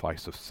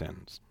sacrifice of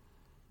sins.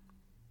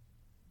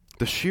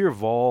 The sheer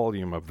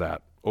volume of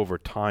that over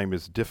time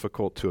is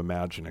difficult to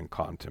imagine and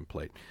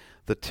contemplate.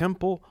 The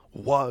temple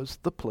was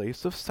the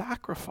place of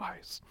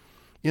sacrifice.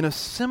 In a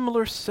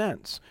similar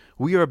sense,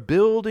 we are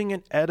building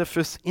an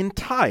edifice in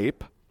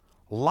type,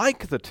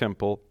 like the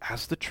temple,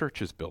 as the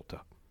church is built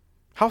up.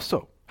 How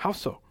so? How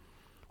so?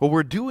 Well,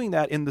 we're doing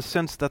that in the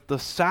sense that the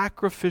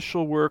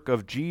sacrificial work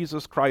of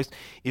Jesus Christ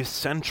is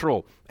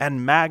central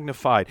and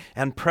magnified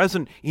and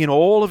present in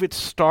all of its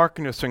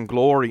starkness and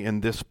glory in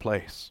this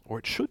place, or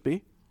it should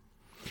be.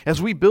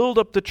 As we build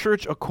up the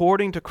church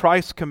according to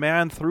Christ's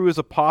command through His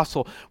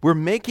apostle, we're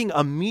making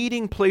a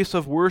meeting place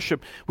of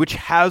worship which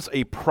has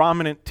a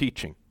prominent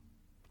teaching: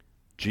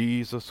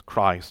 Jesus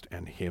Christ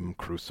and Him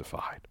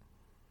crucified.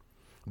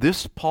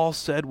 This, Paul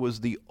said,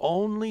 was the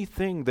only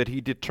thing that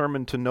he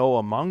determined to know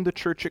among the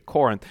church at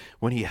Corinth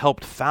when he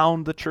helped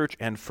found the church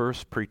and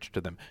first preached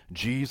to them: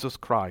 Jesus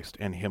Christ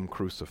and Him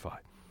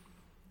crucified.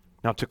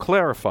 Now, to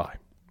clarify,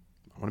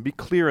 I want to be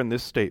clear in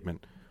this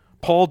statement.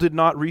 Paul did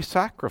not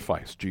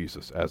re-sacrifice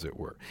Jesus, as it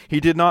were. He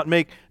did not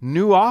make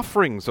new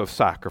offerings of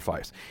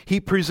sacrifice. He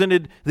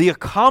presented the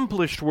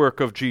accomplished work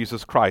of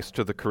Jesus Christ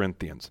to the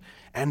Corinthians.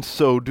 And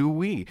so do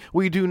we.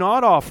 We do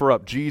not offer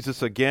up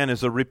Jesus again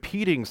as a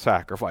repeating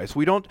sacrifice.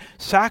 We don't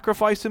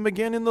sacrifice Him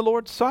again in the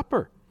Lord's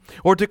Supper,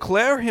 or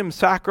declare Him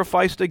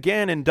sacrificed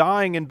again and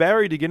dying and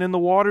buried again in the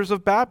waters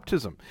of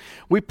baptism.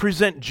 We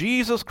present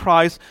Jesus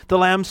Christ, the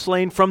Lamb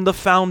slain from the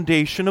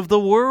foundation of the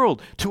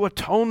world, to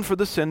atone for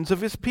the sins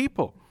of His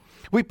people.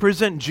 We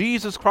present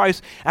Jesus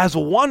Christ as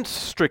once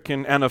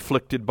stricken and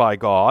afflicted by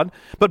God,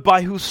 but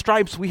by whose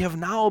stripes we have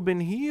now been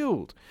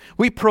healed.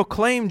 We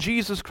proclaim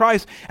Jesus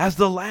Christ as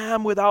the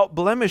Lamb without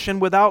blemish and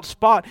without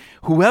spot,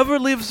 whoever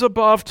lives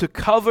above to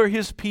cover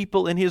His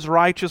people in His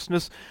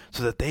righteousness,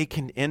 so that they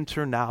can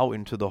enter now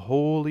into the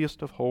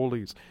holiest of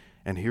holies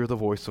and hear the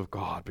voice of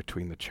God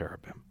between the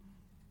cherubim.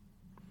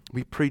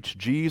 We preach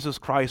Jesus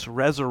Christ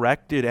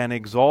resurrected and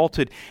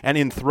exalted and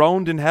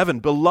enthroned in heaven,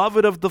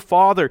 beloved of the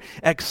Father,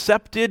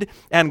 accepted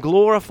and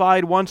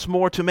glorified once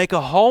more to make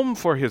a home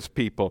for His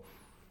people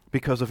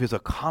because of His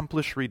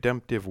accomplished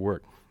redemptive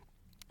work.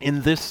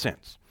 In this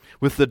sense,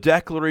 with the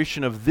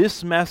declaration of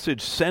this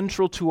message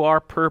central to our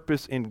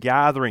purpose in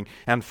gathering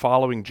and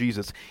following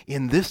Jesus,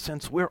 in this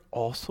sense, we're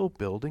also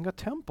building a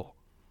temple.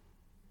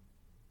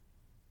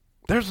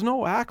 There's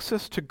no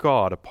access to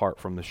God apart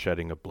from the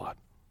shedding of blood.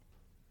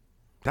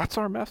 That's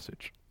our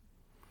message.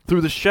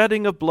 Through the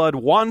shedding of blood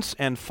once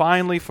and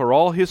finally for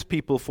all His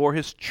people, for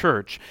His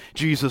church,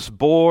 Jesus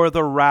bore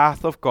the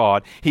wrath of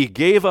God. He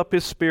gave up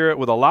His Spirit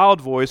with a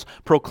loud voice,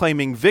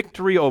 proclaiming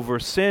victory over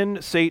sin,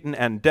 Satan,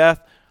 and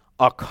death,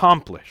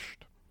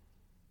 accomplished.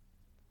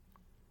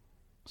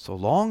 So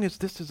long as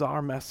this is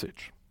our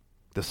message,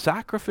 the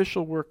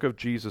sacrificial work of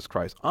Jesus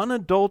Christ,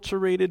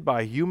 unadulterated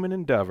by human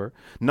endeavor,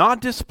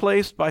 not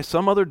displaced by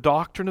some other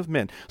doctrine of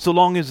men, so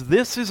long as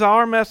this is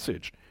our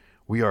message,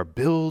 we are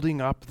building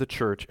up the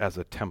church as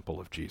a temple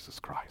of Jesus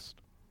Christ.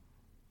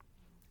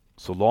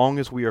 So long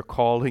as we are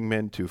calling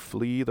men to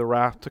flee the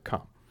wrath to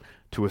come,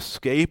 to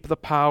escape the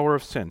power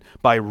of sin,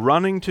 by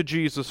running to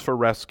Jesus for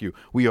rescue,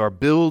 we are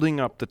building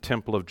up the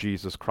temple of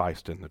Jesus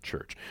Christ in the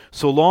church.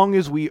 So long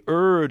as we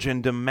urge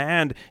and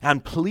demand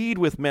and plead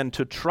with men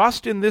to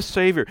trust in this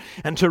Savior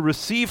and to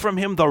receive from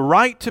Him the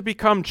right to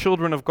become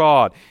children of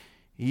God,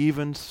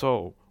 even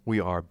so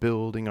we are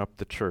building up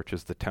the church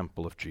as the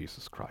temple of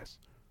Jesus Christ.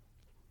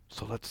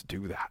 So let's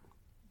do that.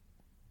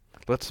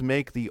 Let's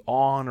make the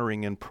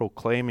honoring and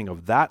proclaiming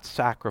of that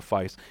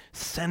sacrifice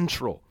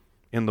central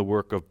in the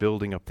work of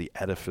building up the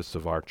edifice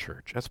of our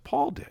church, as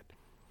Paul did.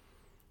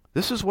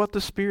 This is what the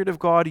Spirit of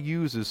God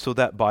uses so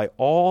that by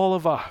all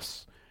of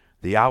us,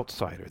 the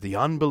outsider, the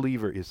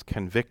unbeliever, is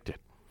convicted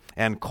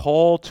and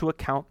called to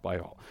account by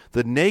all.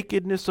 The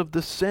nakedness of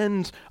the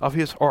sins of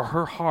his or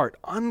her heart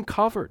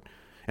uncovered,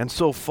 And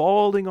so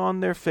falling on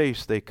their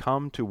face, they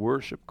come to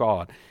worship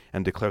God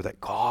and declare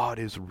that God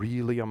is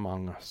really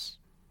among us.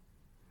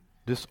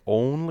 This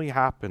only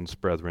happens,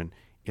 brethren,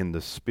 in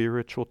the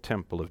spiritual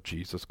temple of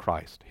Jesus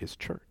Christ, his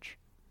church.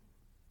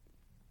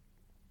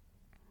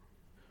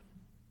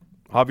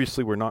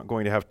 Obviously, we're not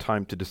going to have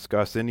time to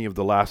discuss any of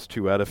the last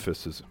two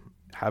edifices,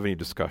 have any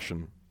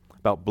discussion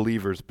about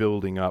believers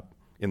building up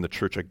in the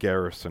church a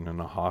garrison and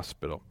a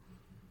hospital.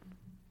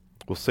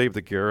 We'll save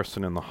the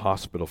garrison and the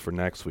hospital for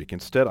next week.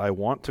 Instead, I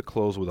want to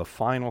close with a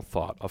final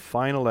thought, a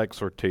final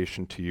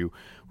exhortation to you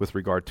with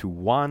regard to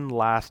one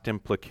last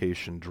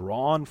implication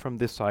drawn from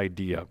this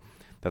idea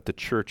that the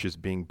church is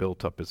being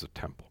built up as a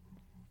temple.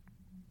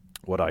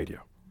 What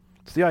idea?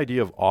 It's the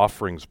idea of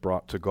offerings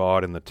brought to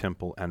God in the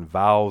temple and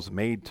vows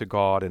made to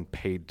God and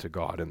paid to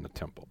God in the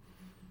temple.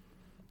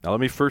 Now let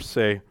me first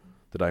say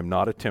that I'm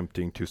not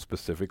attempting to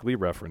specifically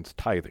reference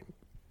tithing,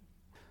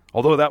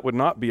 although that would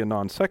not be a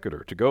non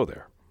sequitur to go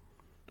there.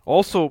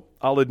 Also,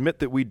 I'll admit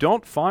that we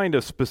don't find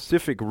a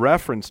specific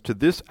reference to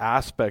this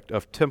aspect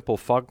of temple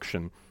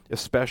function,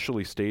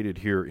 especially stated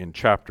here in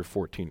chapter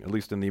 14, at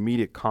least in the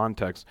immediate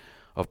context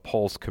of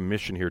Paul's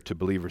commission here to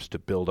believers to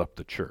build up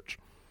the church.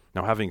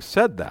 Now, having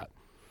said that,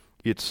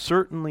 it's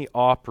certainly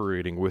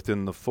operating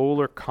within the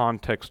fuller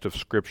context of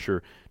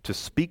Scripture to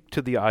speak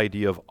to the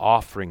idea of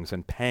offerings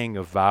and paying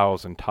of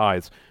vows and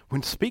tithes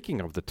when speaking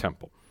of the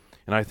temple.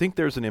 And I think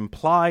there's an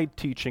implied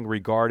teaching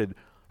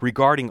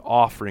regarding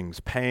offerings,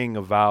 paying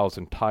of vows,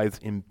 and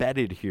tithes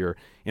embedded here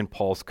in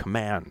Paul's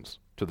commands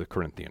to the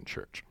Corinthian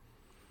church.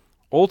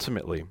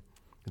 Ultimately,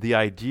 the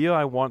idea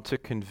I want to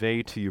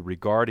convey to you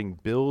regarding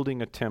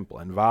building a temple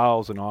and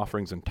vows and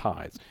offerings and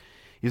tithes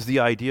is the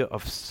idea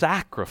of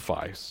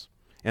sacrifice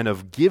and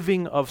of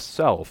giving of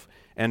self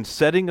and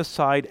setting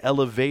aside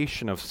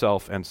elevation of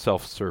self and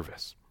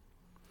self-service.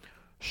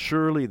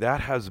 Surely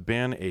that has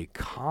been a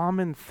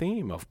common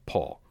theme of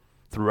Paul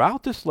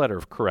throughout this letter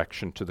of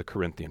correction to the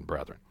Corinthian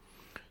brethren.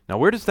 Now,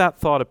 where does that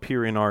thought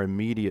appear in our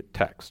immediate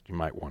text, you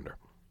might wonder?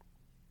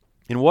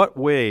 In what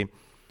way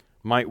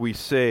might we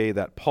say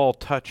that Paul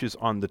touches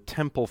on the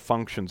temple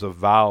functions of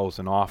vows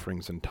and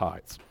offerings and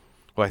tithes?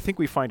 Well, I think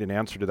we find an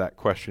answer to that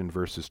question in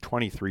verses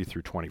 23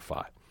 through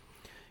 25.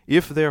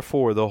 If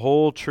therefore the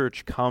whole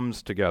church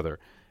comes together,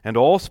 and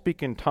all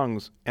speak in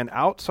tongues, and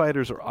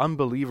outsiders or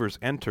unbelievers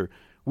enter,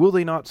 will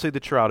they not say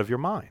that you're out of your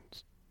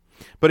minds?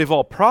 But if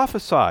all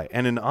prophesy,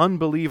 and an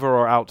unbeliever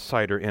or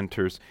outsider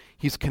enters,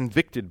 he's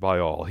convicted by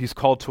all. He's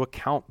called to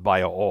account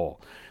by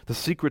all. The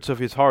secrets of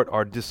his heart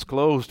are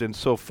disclosed, and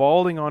so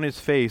falling on his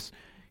face,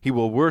 he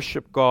will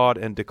worship God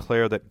and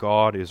declare that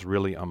God is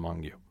really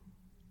among you.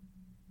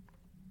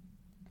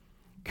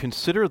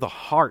 Consider the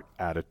heart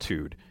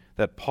attitude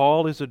that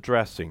Paul is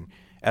addressing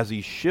as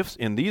he shifts,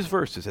 in these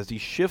verses, as he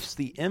shifts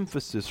the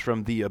emphasis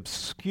from the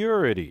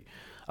obscurity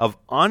of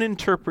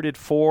uninterpreted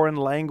foreign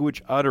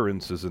language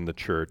utterances in the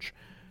church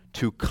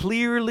to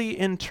clearly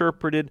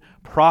interpreted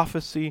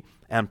prophecy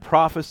and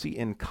prophecy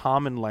in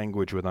common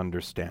language with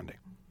understanding.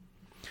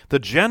 The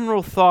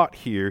general thought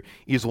here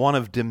is one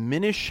of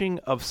diminishing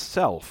of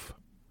self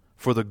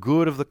for the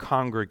good of the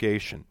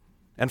congregation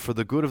and for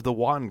the good of the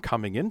one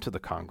coming into the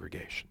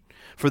congregation,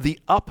 for the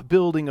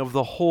upbuilding of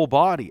the whole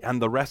body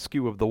and the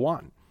rescue of the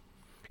one.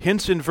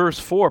 Hence in verse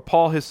 4,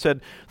 Paul has said,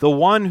 the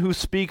one who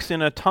speaks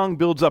in a tongue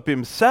builds up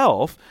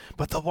himself,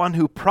 but the one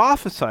who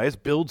prophesies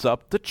builds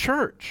up the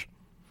church.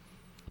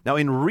 Now,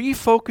 in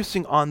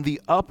refocusing on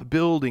the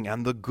upbuilding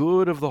and the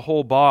good of the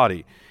whole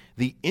body,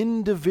 the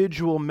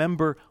individual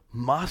member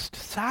must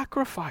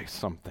sacrifice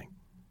something.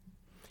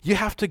 You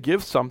have to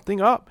give something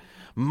up.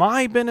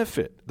 My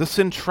benefit, the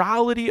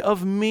centrality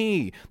of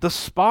me, the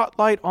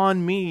spotlight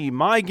on me,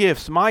 my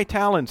gifts, my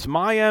talents,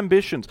 my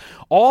ambitions,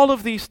 all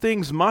of these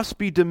things must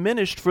be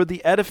diminished for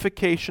the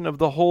edification of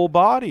the whole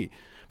body,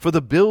 for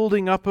the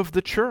building up of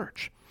the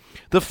church.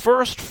 The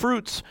first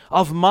fruits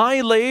of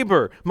my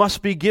labor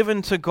must be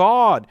given to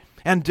God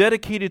and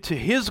dedicated to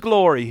His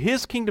glory,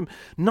 His kingdom,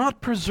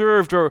 not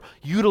preserved or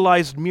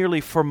utilized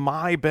merely for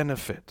my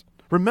benefit.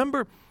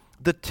 Remember,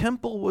 the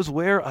temple was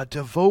where a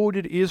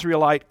devoted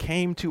Israelite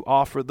came to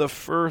offer the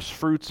first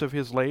fruits of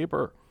his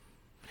labor.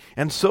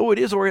 And so it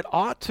is, or it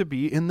ought to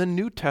be, in the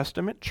New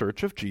Testament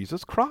church of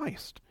Jesus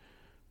Christ.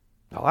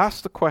 I'll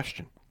ask the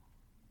question,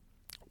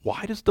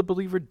 why does the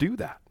believer do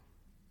that?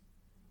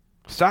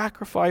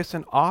 Sacrifice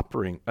and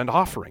offering.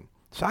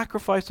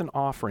 Sacrifice and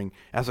offering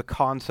as a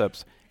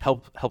concept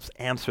helps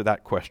answer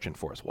that question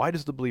for us. Why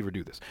does the believer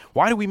do this?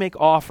 Why do we make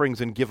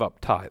offerings and give up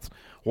tithes?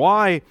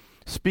 Why,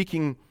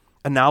 speaking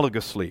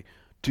analogously,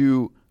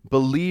 do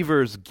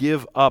believers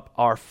give up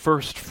our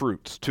first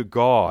fruits to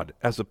God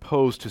as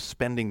opposed to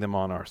spending them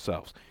on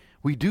ourselves?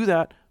 We do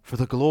that for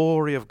the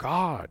glory of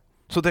God,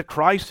 so that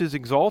Christ is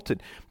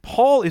exalted.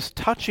 Paul is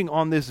touching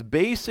on this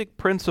basic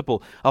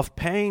principle of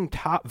paying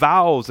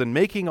vows and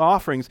making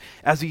offerings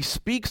as he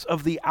speaks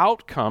of the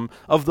outcome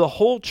of the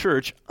whole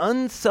church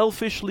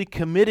unselfishly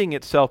committing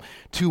itself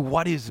to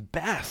what is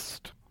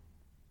best.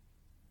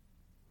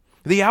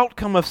 The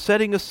outcome of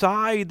setting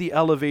aside the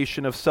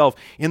elevation of self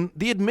in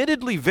the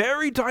admittedly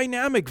very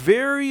dynamic,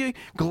 very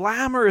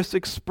glamorous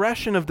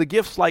expression of the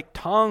gifts like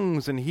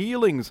tongues and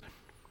healings,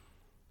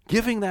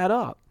 giving that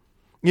up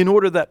in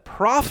order that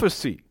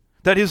prophecy,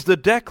 that is the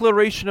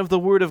declaration of the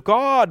Word of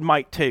God,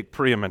 might take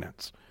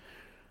preeminence.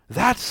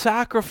 That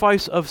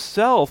sacrifice of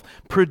self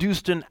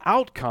produced an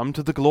outcome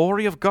to the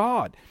glory of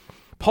God.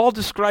 Paul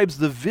describes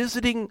the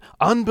visiting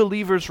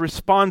unbeliever's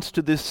response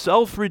to this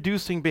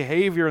self-reducing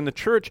behavior in the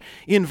church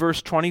in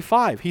verse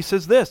 25. He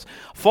says this,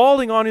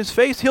 falling on his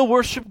face, he'll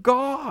worship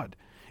God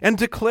and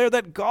declare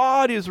that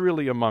God is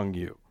really among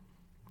you.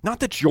 Not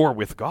that you're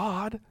with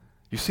God. Do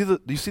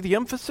you see the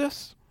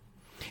emphasis?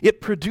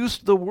 It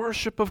produced the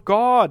worship of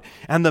God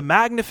and the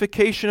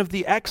magnification of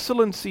the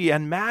excellency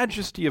and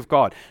majesty of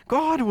God.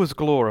 God was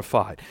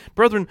glorified.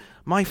 Brethren,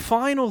 my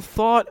final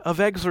thought of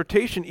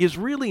exhortation is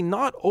really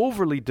not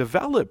overly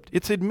developed.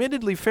 It's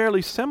admittedly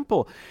fairly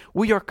simple.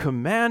 We are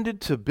commanded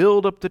to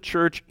build up the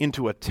church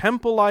into a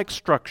temple-like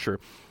structure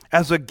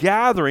as a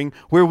gathering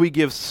where we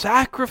give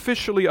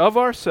sacrificially of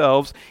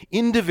ourselves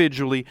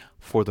individually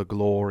for the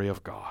glory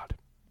of God.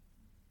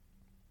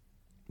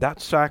 That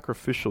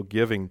sacrificial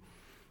giving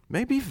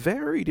may be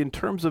varied in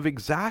terms of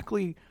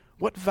exactly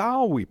what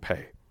vow we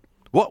pay,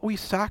 what we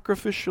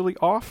sacrificially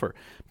offer.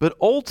 But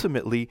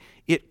ultimately,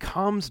 it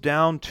comes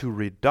down to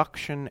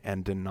reduction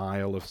and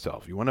denial of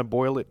self. You want to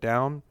boil it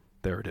down?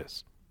 There it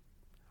is.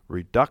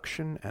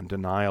 Reduction and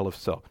denial of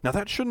self. Now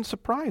that shouldn't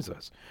surprise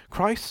us.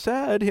 Christ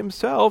said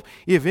himself,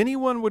 if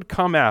anyone would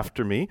come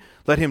after me,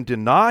 let him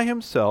deny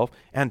himself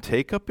and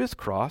take up his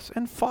cross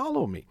and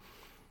follow me.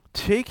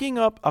 Taking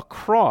up a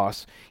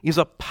cross is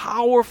a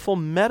powerful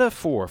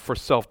metaphor for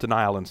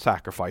self-denial and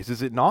sacrifice,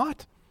 is it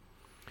not?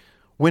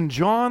 When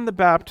John the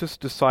Baptist's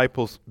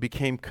disciples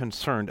became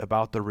concerned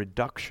about the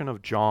reduction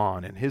of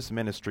John and his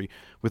ministry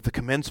with the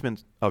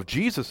commencement of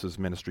Jesus'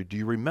 ministry, do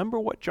you remember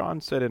what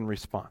John said in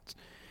response?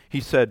 He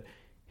said,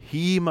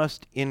 "He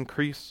must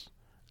increase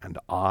and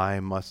I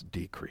must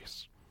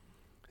decrease."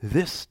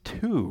 This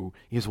too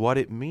is what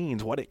it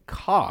means, what it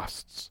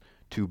costs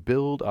to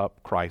build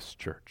up Christ's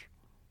church.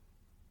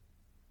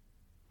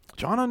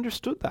 John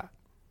understood that.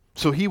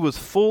 So he was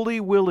fully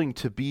willing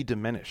to be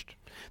diminished.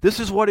 This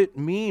is what it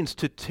means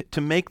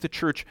to make the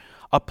church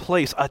a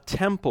place, a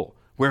temple,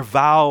 where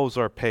vows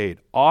are paid,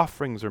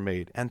 offerings are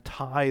made, and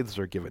tithes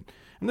are given.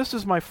 And this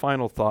is my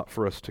final thought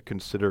for us to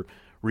consider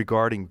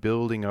regarding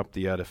building up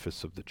the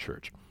edifice of the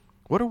church.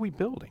 What are we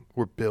building?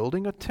 We're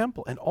building a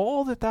temple, and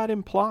all that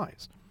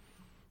implies.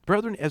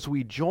 Brethren, as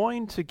we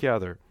join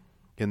together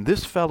in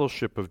this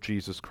fellowship of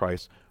Jesus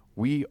Christ,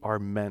 we are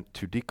meant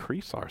to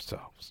decrease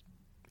ourselves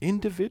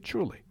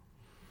individually,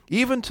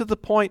 even to the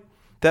point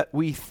that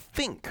we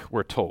think,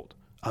 we're told,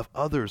 of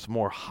others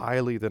more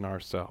highly than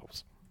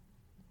ourselves.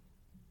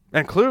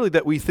 And clearly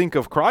that we think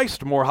of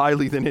Christ more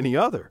highly than any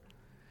other.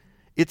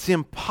 It's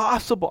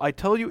impossible, I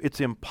tell you, it's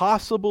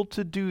impossible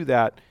to do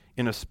that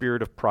in a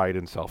spirit of pride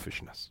and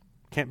selfishness.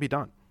 Can't be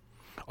done.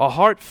 A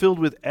heart filled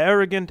with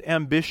arrogant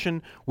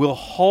ambition will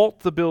halt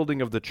the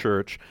building of the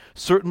church,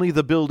 certainly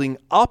the building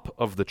up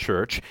of the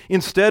church.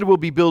 Instead, we'll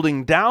be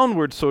building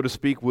downward, so to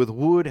speak, with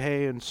wood,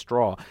 hay, and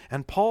straw.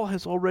 And Paul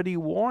has already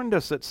warned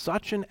us that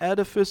such an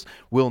edifice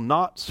will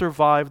not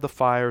survive the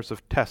fires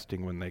of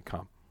testing when they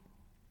come.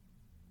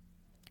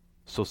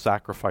 So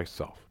sacrifice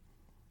self.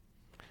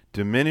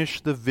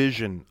 Diminish the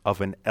vision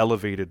of an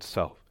elevated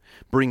self.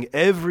 Bring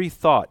every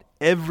thought,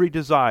 every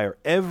desire,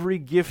 every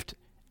gift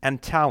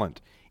and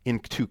talent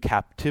into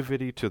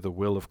captivity to the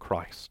will of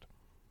Christ.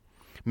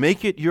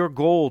 Make it your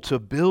goal to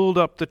build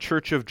up the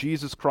church of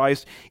Jesus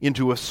Christ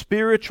into a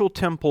spiritual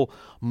temple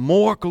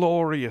more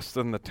glorious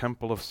than the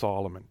Temple of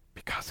Solomon,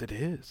 because it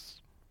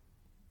is.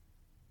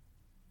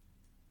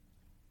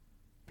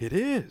 It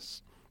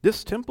is.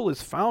 This temple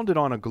is founded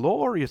on a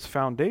glorious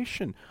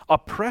foundation, a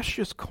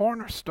precious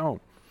cornerstone.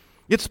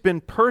 It's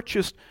been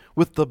purchased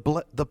with the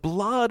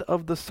blood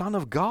of the Son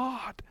of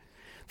God.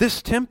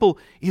 This temple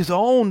is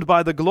owned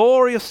by the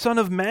glorious Son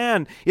of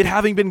Man, it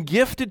having been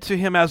gifted to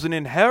him as an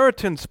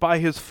inheritance by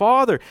his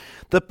Father.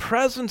 The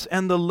presence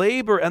and the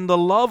labor and the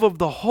love of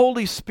the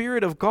Holy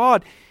Spirit of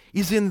God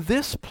is in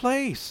this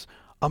place,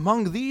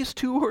 among these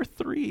two or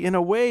three, in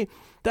a way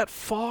that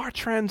far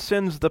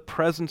transcends the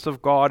presence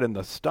of God in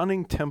the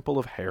stunning temple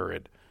of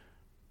Herod.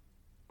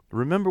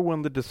 Remember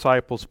when the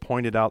disciples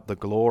pointed out the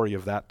glory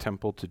of that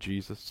temple to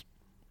Jesus?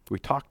 We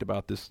talked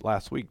about this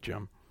last week,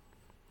 Jim.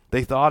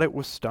 They thought it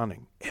was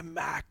stunning,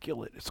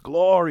 immaculate, it's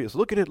glorious.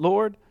 Look at it,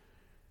 Lord.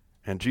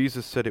 And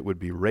Jesus said it would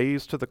be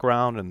razed to the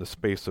ground in the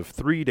space of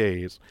 3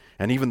 days,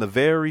 and even the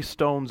very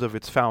stones of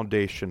its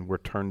foundation were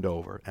turned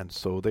over. And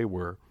so they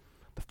were.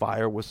 The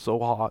fire was so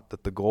hot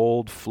that the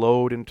gold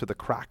flowed into the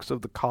cracks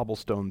of the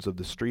cobblestones of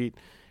the street,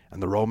 and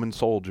the Roman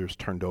soldiers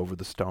turned over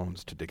the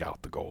stones to dig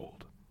out the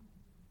gold.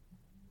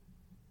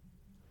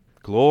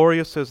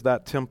 Glorious as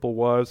that temple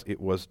was, it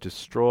was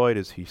destroyed,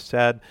 as he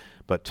said.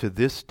 But to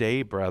this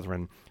day,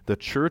 brethren, the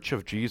church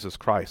of Jesus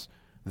Christ,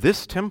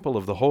 this temple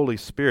of the Holy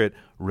Spirit,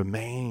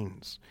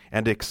 remains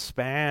and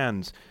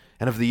expands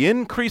And of the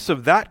increase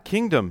of that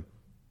kingdom,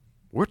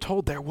 we're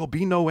told there will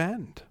be no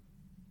end.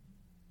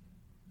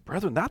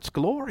 Brethren, that's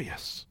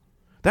glorious.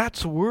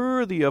 That's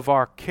worthy of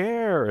our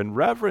care and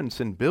reverence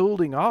in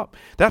building up.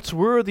 That's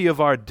worthy of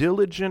our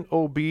diligent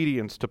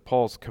obedience to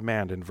Paul's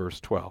command in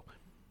verse 12.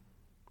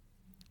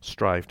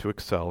 Strive to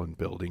excel in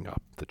building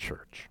up the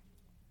church.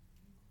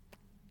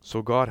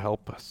 So God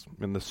help us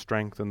in the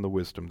strength and the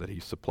wisdom that he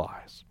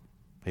supplies.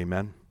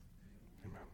 Amen.